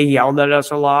they yelled at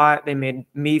us a lot. They made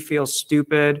me feel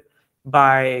stupid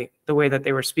by the way that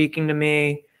they were speaking to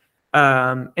me.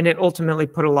 And it ultimately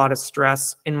put a lot of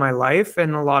stress in my life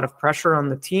and a lot of pressure on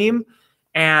the team.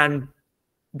 And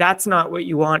that's not what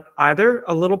you want either.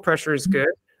 A little pressure is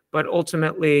good, but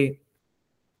ultimately,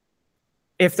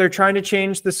 if they're trying to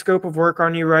change the scope of work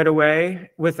on you right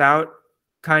away without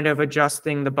kind of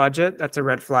adjusting the budget, that's a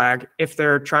red flag. If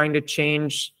they're trying to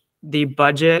change the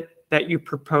budget that you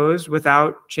propose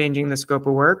without changing the scope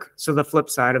of work, so the flip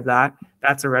side of that,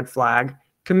 that's a red flag.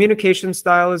 Communication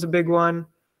style is a big one.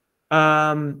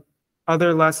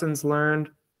 Other lessons learned.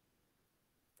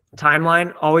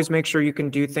 Timeline, always make sure you can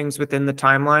do things within the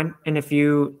timeline. And if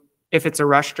it's a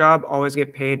rush job, always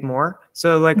get paid more.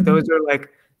 So like those are like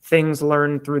things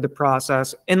learned through the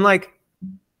process. And like,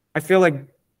 I feel like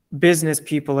business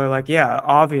people are like, yeah,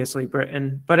 obviously,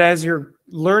 Britton. But as you're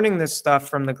learning this stuff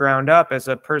from the ground up, as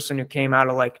a person who came out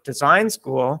of like design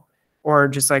school, or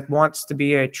just like wants to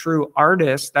be a true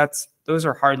artist, those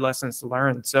are hard lessons to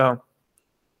learn. So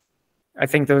I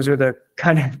think those are the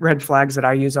kind of red flags that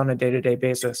I use on a day-to-day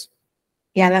basis.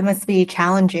 Yeah, that must be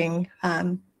challenging.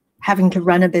 Having to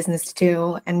run a business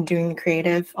too and doing the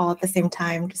creative all at the same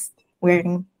time, just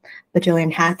wearing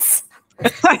bajillion hats.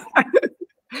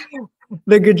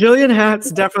 The gajillion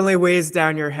hats definitely weighs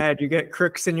down your head. You get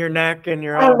crooks in your neck and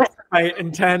you're all tight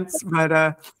and tense,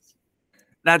 but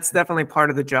that's definitely part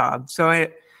of the job. So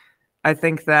I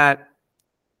think that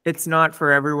it's not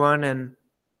for everyone. And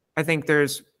I think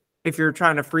if you're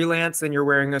trying to freelance, then you're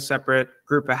wearing a separate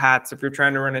group of hats. If you're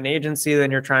trying to run an agency,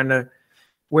 then you're trying to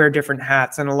wear different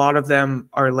hats. And a lot of them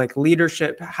are like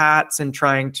leadership hats and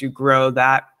trying to grow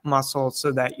that muscle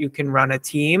so that you can run a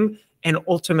team and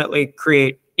ultimately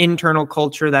create internal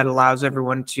culture that allows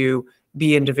everyone to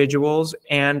be individuals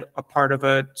and a part of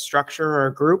a structure or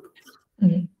a group.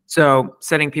 Mm-hmm. So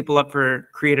setting people up for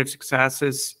creative success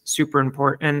is super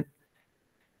important.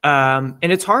 And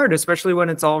it's hard, especially when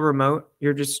it's all remote.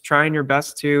 You're just trying your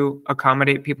best to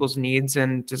accommodate people's needs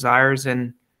and desires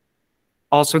and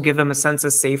also give them a sense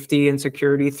of safety and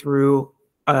security through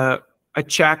a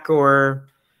check or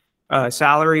a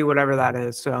salary, whatever that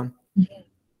is. So,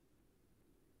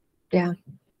 yeah,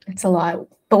 it's a lot.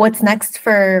 But what's next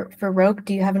for Rogue?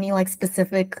 Do you have any like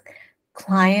specific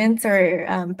clients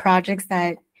or projects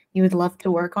that you would love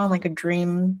to work on, like a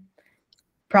dream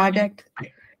project?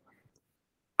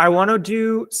 I want to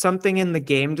do something in the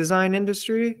game design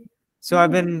industry. So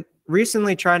I've been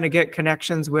recently trying to get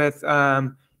connections with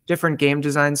different game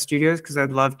design studios because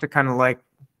I'd love to kind of like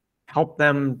help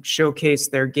them showcase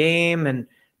their game and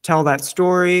tell that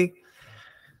story.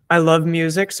 I love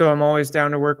music, so I'm always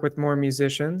down to work with more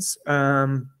musicians.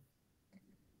 And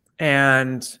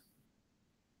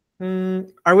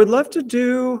I would love to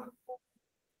do,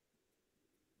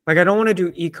 like, I don't want to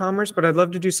do e-commerce, but I'd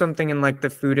love to do something in like the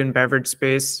food and beverage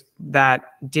space that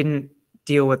didn't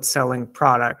deal with selling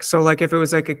products. So like if it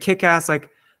was like a kick-ass like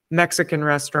Mexican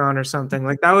restaurant or something,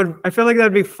 like I feel like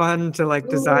that'd be fun to like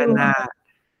design that.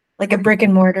 Like a brick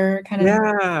and mortar kind of.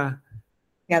 Yeah.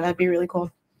 Yeah, that'd be really cool.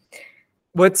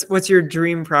 What's your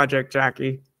dream project,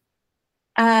 Jackie?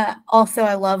 Also,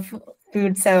 I love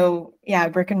food, so yeah,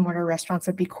 brick and mortar restaurants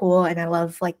would be cool, and I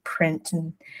love like print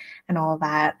and all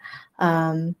that.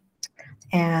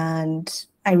 And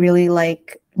I really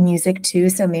like music too,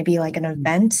 so maybe like an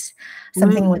event,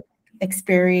 something with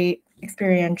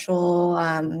experiential,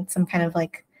 some kind of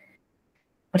like,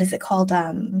 what is it called?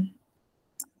 I'm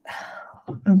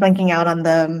blanking out on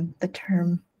the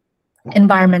term.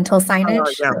 Environmental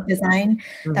signage design.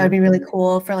 That would be really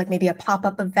cool for like maybe a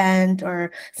pop-up event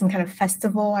or some kind of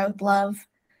festival. I would love.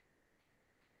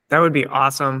 That would be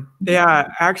awesome.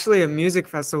 Yeah, actually a music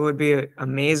festival would be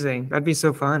amazing. That'd be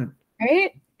so fun.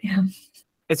 Right? Yeah.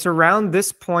 It's around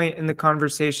this point in the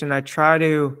conversation I try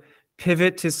to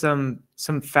pivot to some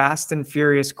fast and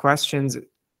furious questions.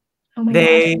 Oh my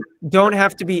gosh. Don't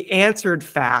have to be answered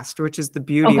fast, which is the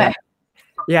beauty of it.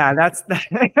 Yeah, that's the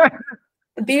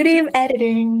beauty of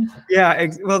editing. Yeah,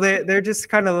 well, they're just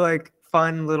kind of like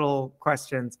fun little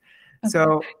questions. Okay.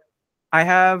 So I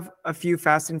have a few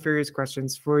fast and furious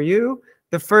questions for you.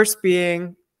 The first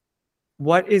being,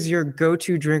 what is your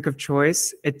go-to drink of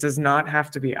choice? It does not have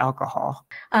to be alcohol.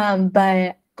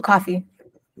 But coffee.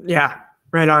 Yeah,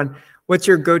 right on. What's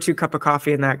your go-to cup of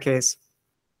coffee in that case?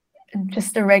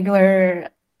 Just a regular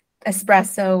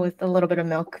espresso with a little bit of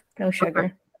milk, no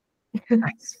sugar.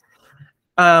 Nice.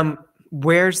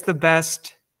 Where's the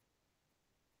best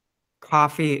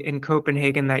coffee in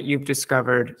Copenhagen that you've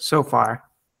discovered so far?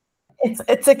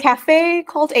 It's a cafe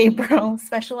called April,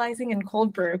 specializing in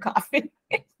cold brew coffee.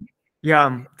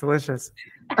 Yum, delicious.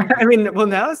 I mean, well,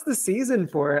 now it's the season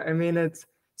for it. I mean, it's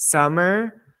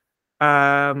summer.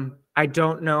 I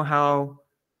don't know how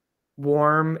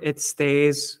warm it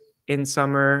stays in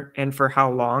summer and for how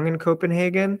long in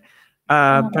Copenhagen.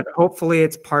 But hopefully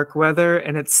it's park weather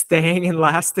and it's staying and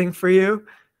lasting for you.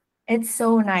 It's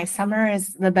so nice. Summer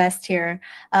is the best here.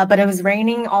 But it was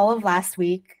raining all of last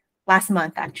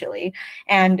month actually,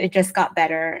 and it just got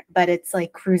better. But it's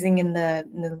like cruising in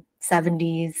the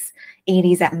 70s,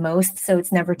 80s at most, so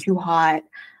it's never too hot.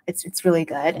 It's really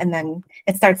good. And then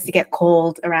it starts to get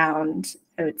cold around,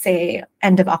 I would say,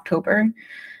 end of October,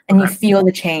 and you feel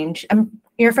the change.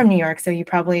 You're from New York, so you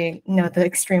probably know the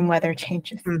extreme weather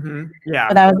changes. Yeah.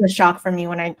 But that was a shock for me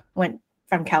when I went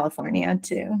from California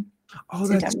to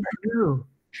Denver. That's true.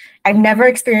 I've never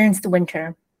experienced the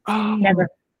winter. Oh. Never.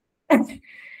 I mean,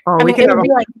 it would be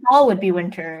like fall would be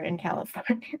winter in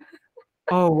California.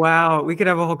 Oh, wow. We could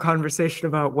have a whole conversation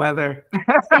about weather.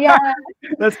 Yeah.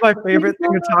 That's my favorite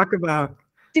thing to talk about.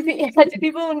 Do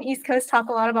people on the East Coast talk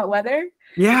a lot about weather?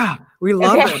 Yeah, we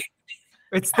love it.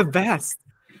 It's the best.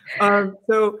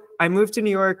 So I moved to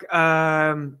New York.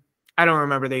 I don't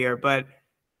remember the year, but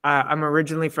I'm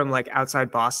originally from like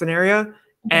outside Boston area, Mhm.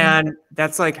 and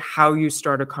that's like how you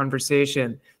start a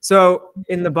conversation. So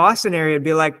in the Boston area, it'd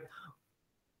be like,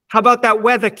 "How about that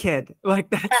weather, kid?" Like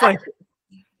that's like,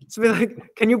 to be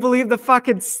like, "Can you believe the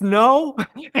fucking snow?"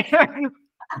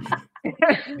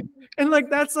 And like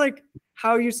that's like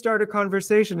how you start a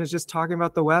conversation is just talking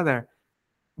about the weather.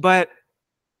 But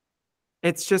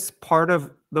it's just part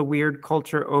of the weird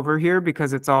culture over here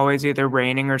because it's always either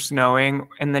raining or snowing,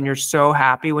 and then you're so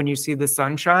happy when you see the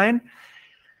sunshine.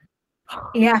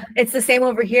 Yeah, it's the same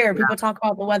over here. People talk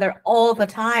about the weather all the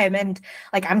time, and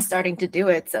like I'm starting to do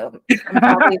it, so I'm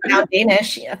probably now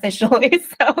Danish officially.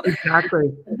 So,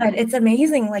 Exactly. but it's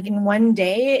amazing. Like in one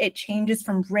day, it changes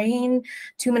from rain,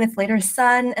 2 minutes later,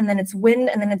 sun, and then it's wind,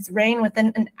 and then it's rain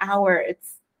within an hour.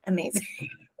 It's amazing.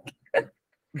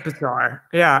 Bizarre.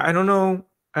 Yeah, I don't know.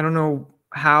 I don't know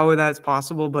how that's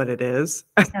possible, but it is.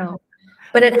 No.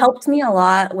 But it helped me a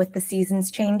lot with the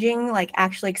seasons changing, like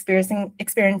actually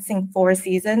experiencing 4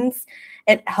 seasons.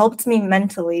 It helped me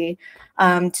mentally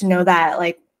to know that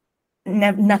like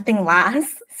nothing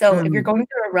lasts. So if you're Mm. going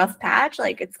through a rough patch,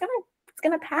 like it's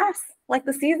gonna pass, like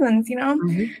the seasons, you know.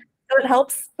 Mhm. So it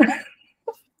helps.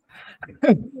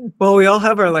 Well, we all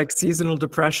have our like seasonal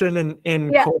depression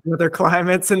in Yeah, cold weather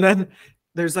climates, and then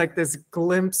there's like this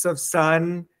glimpse of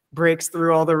sun breaks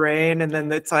through all the rain, and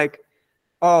then it's like,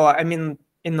 oh, I mean,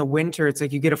 in the winter, it's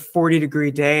like you get a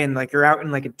 40-degree day and like you're out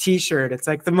in like a t-shirt. It's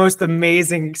like the most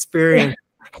amazing yeah, experience.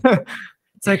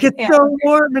 It's like it's yeah, so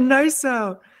warm and nice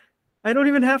out. I don't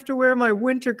even have to wear my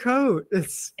winter coat.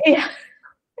 It's yeah.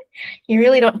 You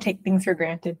really don't take things for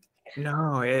granted.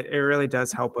 no, it really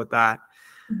does help with that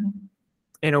Mhm.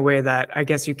 in a way that I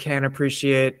guess you can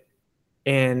appreciate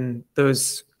in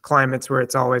those climates where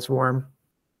it's always warm.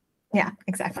 Yeah,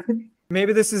 exactly.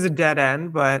 Maybe this is a dead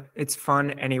end, but it's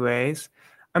fun anyways.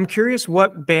 I'm curious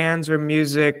what bands or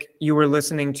music you were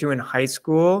listening to in high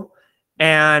school,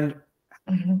 and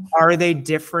Mhm. are they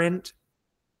different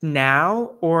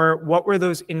now, or what were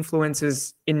those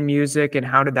influences in music, and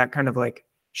how did that kind of like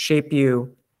shape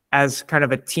you as kind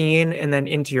of a teen and then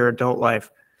into your adult life?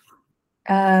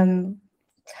 Um,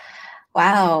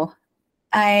 wow.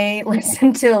 I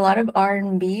listen to a lot of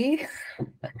R&B.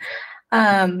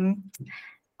 Um,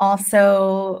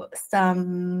 Also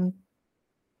some,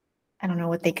 I don't know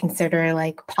what they consider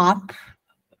like rock.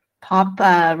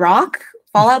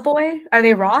 Fall Out Boy, are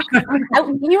they rock?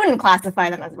 You wouldn't classify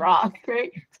them as rock,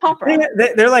 right? It's pop rock.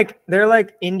 They're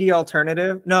like indie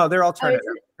alternative. No, they're Oh, is alternative.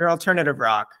 it? They're alternative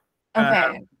rock.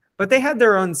 Okay. But they had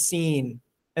their own scene,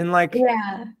 and like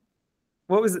Yeah.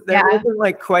 what was it? There Yeah. wasn't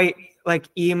like quite like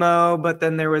emo, but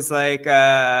then there was like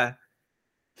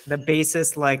the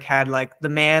bassist like had like the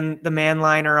man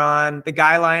liner on, the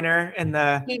guy liner, and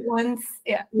the Heat ones.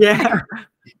 Yeah. yeah.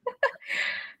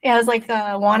 Yeah, it was like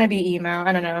a wannabe emo.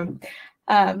 I don't know.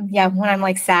 Yeah, when I'm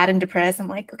like sad and depressed, I'm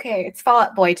like, okay, it's Fall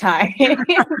Out Boy time. Get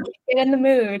in the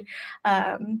mood.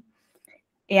 Um,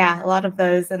 yeah, a lot of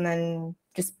those, and then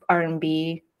just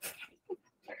R&B.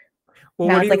 Well,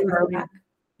 Now what are it's you like listening? throwback.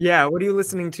 Yeah, what are you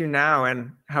listening to now,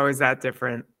 and how is that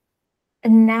different?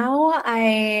 And now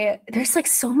there's like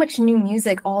so much new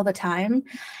music all the time.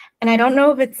 And I don't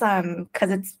know if it's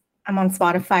because I'm on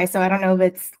Spotify, so I don't know if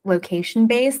it's location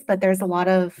based, but there's a lot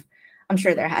of, I'm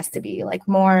sure there has to be like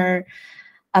more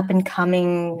up and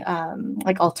coming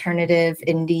like alternative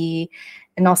indie,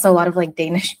 and also a lot of like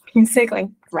Danish music, like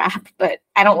rap, but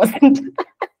I don't listen to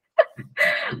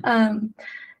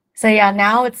so yeah,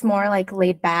 now it's more like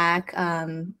laid back,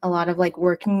 a lot of like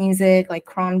working music like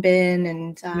Kronbin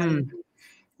and Hmm.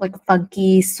 like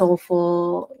funky,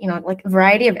 soulful, like a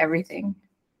variety of everything.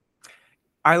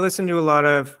 I listen to a lot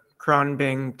of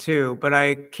Kronbing too, but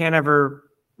I can't ever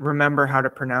remember how to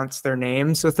pronounce their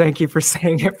name. So thank you for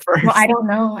saying it Well, I first. don't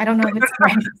know. I don't know if it's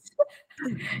correct.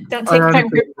 Don't I take my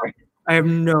honestly, word for it. I have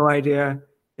no idea.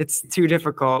 It's too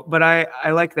difficult, but I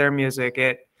like their music.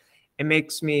 It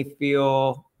makes me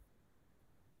feel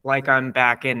like I'm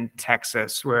back in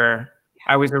Texas where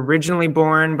I was originally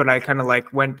born, but I kind of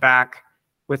like went back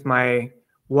with my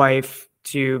wife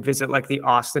to visit like the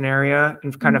Austin area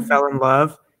and kind of Mhm. fell in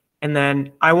love. And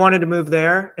then I wanted to move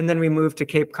there, and then we moved to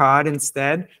Cape Cod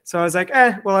instead. So I was like,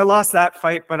 well, I lost that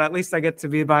fight, but at least I get to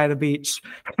be by the beach.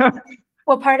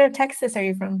 What part of Texas are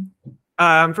you from?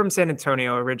 I'm from San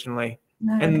Antonio originally,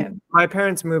 Oh, and okay. my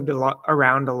parents moved a lot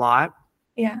around a lot.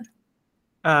 Yeah.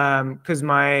 Because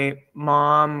my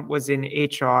mom was in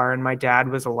HR and my dad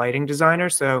was a lighting designer.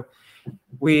 So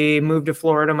we moved to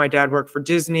Florida. My dad worked for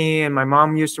Disney, and my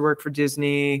mom used to work for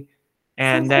Disney. So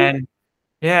And cool. then,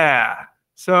 yeah.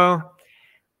 So a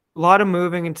lot of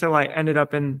moving until I ended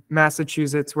up in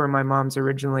Massachusetts, where my mom's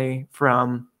originally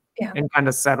from. and kind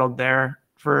of settled there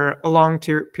for a long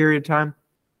period of time.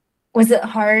 Was it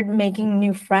hard making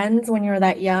new friends when you were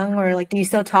that young, or like, do you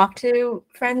still talk to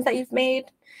friends that you've made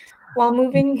while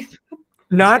moving?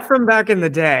 Not from back in the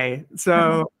day.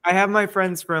 So I have my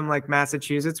friends from like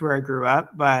Massachusetts where I grew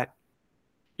up, but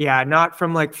yeah, not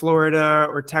from like Florida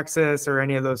or Texas or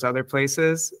any of those other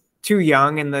places. Too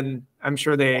young. And then I'm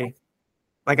sure I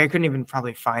couldn't even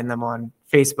probably find them on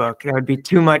Facebook. That would be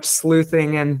too much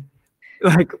sleuthing and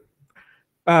like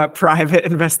private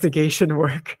investigation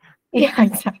work. Yeah,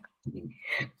 exactly.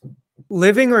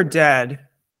 Living or dead,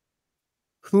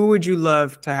 who would you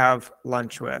love to have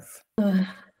lunch with?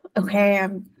 Okay,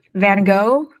 Van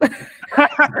Gogh.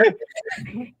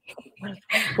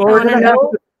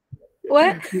 Well,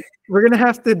 what? We're gonna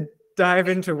have to dive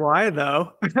into why,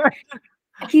 though.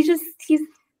 He's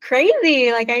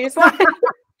crazy. Like, I just want to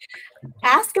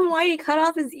ask him why he cut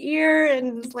off his ear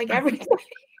and like everything.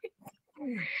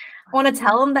 I want to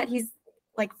tell him that he's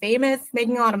like famous,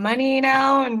 making a lot of money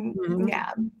now, and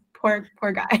yeah, poor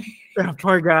guy. Yeah,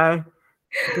 poor guy.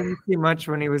 Didn't see much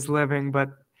when he was living, but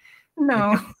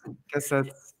no, I guess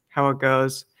that's how it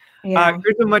goes. Yeah.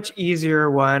 Here's a much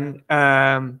easier one.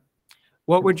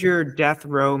 What would your death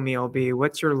row meal be?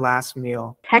 What's your last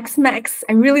meal? Tex-Mex.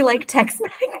 I really like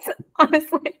Tex-Mex.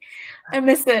 Honestly, I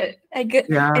miss it. I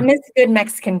miss good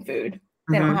Mexican food.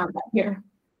 They don't have that here.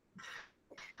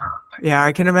 Yeah,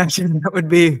 I can imagine that would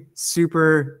be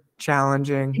super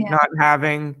challenging, not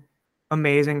having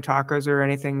amazing tacos or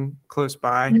anything close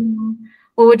by.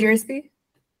 What would yours be?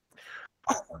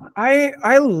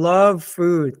 I love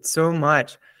food so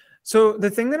much. So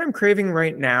the thing that I'm craving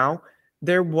right now,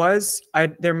 there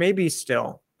may be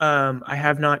still. I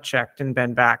have not checked and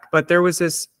been back, but there was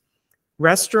this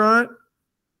restaurant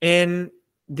in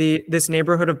this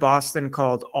neighborhood of Boston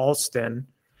called Alston,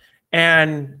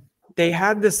 and they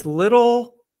had this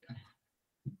little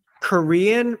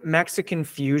Korean Mexican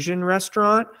fusion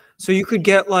restaurant. So you could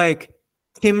get like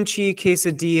kimchi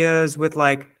quesadillas with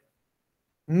like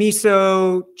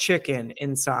miso chicken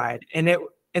inside, and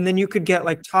then you could get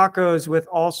like tacos with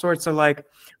all sorts of like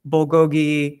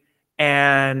bulgogi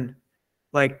and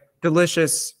like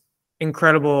delicious,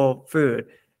 incredible food.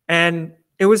 And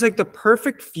it was like the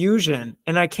perfect fusion,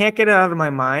 and I can't get it out of my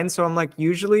mind. So I'm like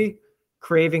usually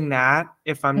craving that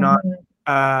if I'm not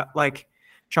like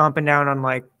chomping down on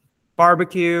like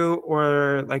barbecue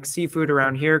or like seafood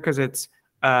around here, because it's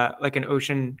like an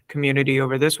ocean community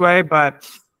over this way. But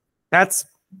that's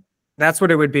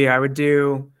what it would be. I would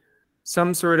do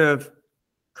some sort of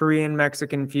Korean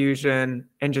Mexican fusion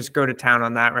and just go to town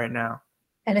on that right now.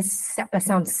 That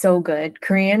sounds so good.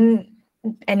 Korean,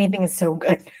 anything is so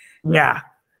good. Yeah.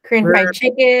 Korean fried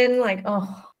chicken, like,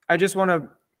 oh. I just want to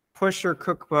push your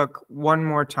cookbook one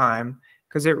more time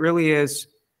because it really is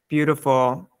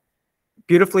beautiful,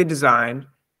 beautifully designed,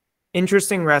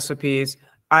 interesting recipes.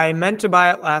 I meant to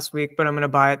buy it last week, but I'm going to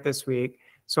buy it this week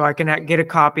so I can get a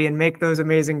copy and make those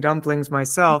amazing dumplings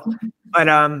myself.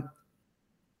 But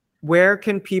where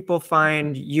can people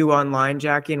find you online,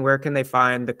 Jackie, and where can they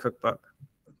find the cookbook?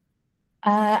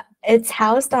 It's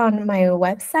housed on my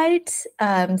website.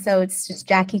 So it's just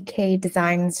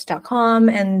JackieKDesigns.com,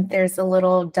 and there's a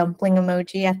little dumpling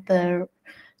emoji at the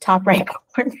top right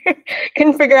corner.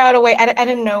 Couldn't figure out a way. I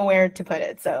didn't know where to put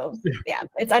it. So yeah,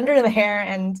 it's under the hair,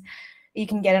 and you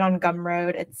can get it on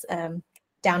Gumroad. It's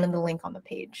down in the link on the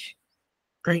page.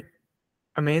 Great.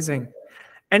 Amazing.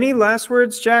 Any last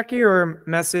words, Jackie, or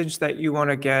message that you want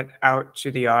to get out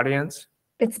to the audience?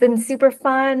 It's been super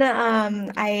fun.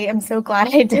 I am so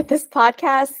glad I did this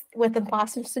podcast with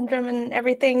imposter syndrome and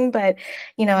everything. But,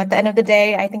 at the end of the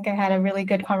day, I think I had a really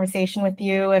good conversation with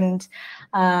you. And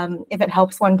if it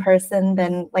helps one person,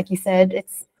 then like you said,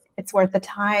 it's worth the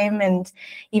time. And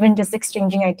even just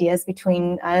exchanging ideas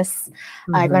between us,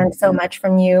 I learned so much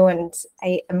from you. And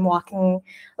I am walking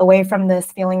away from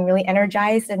this feeling really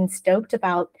energized and stoked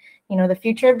about, the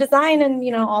future of design and,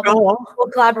 all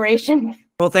the collaboration.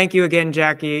 Well, thank you again,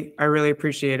 Jackie. I really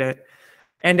appreciate it.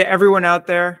 And to everyone out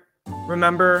there,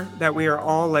 remember that we are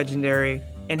all legendary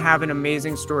and have an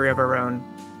amazing story of our own.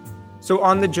 So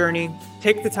on the journey,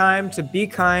 take the time to be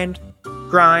kind,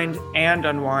 grind, and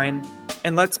unwind,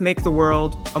 and let's make the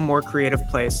world a more creative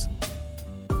place.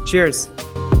 Cheers.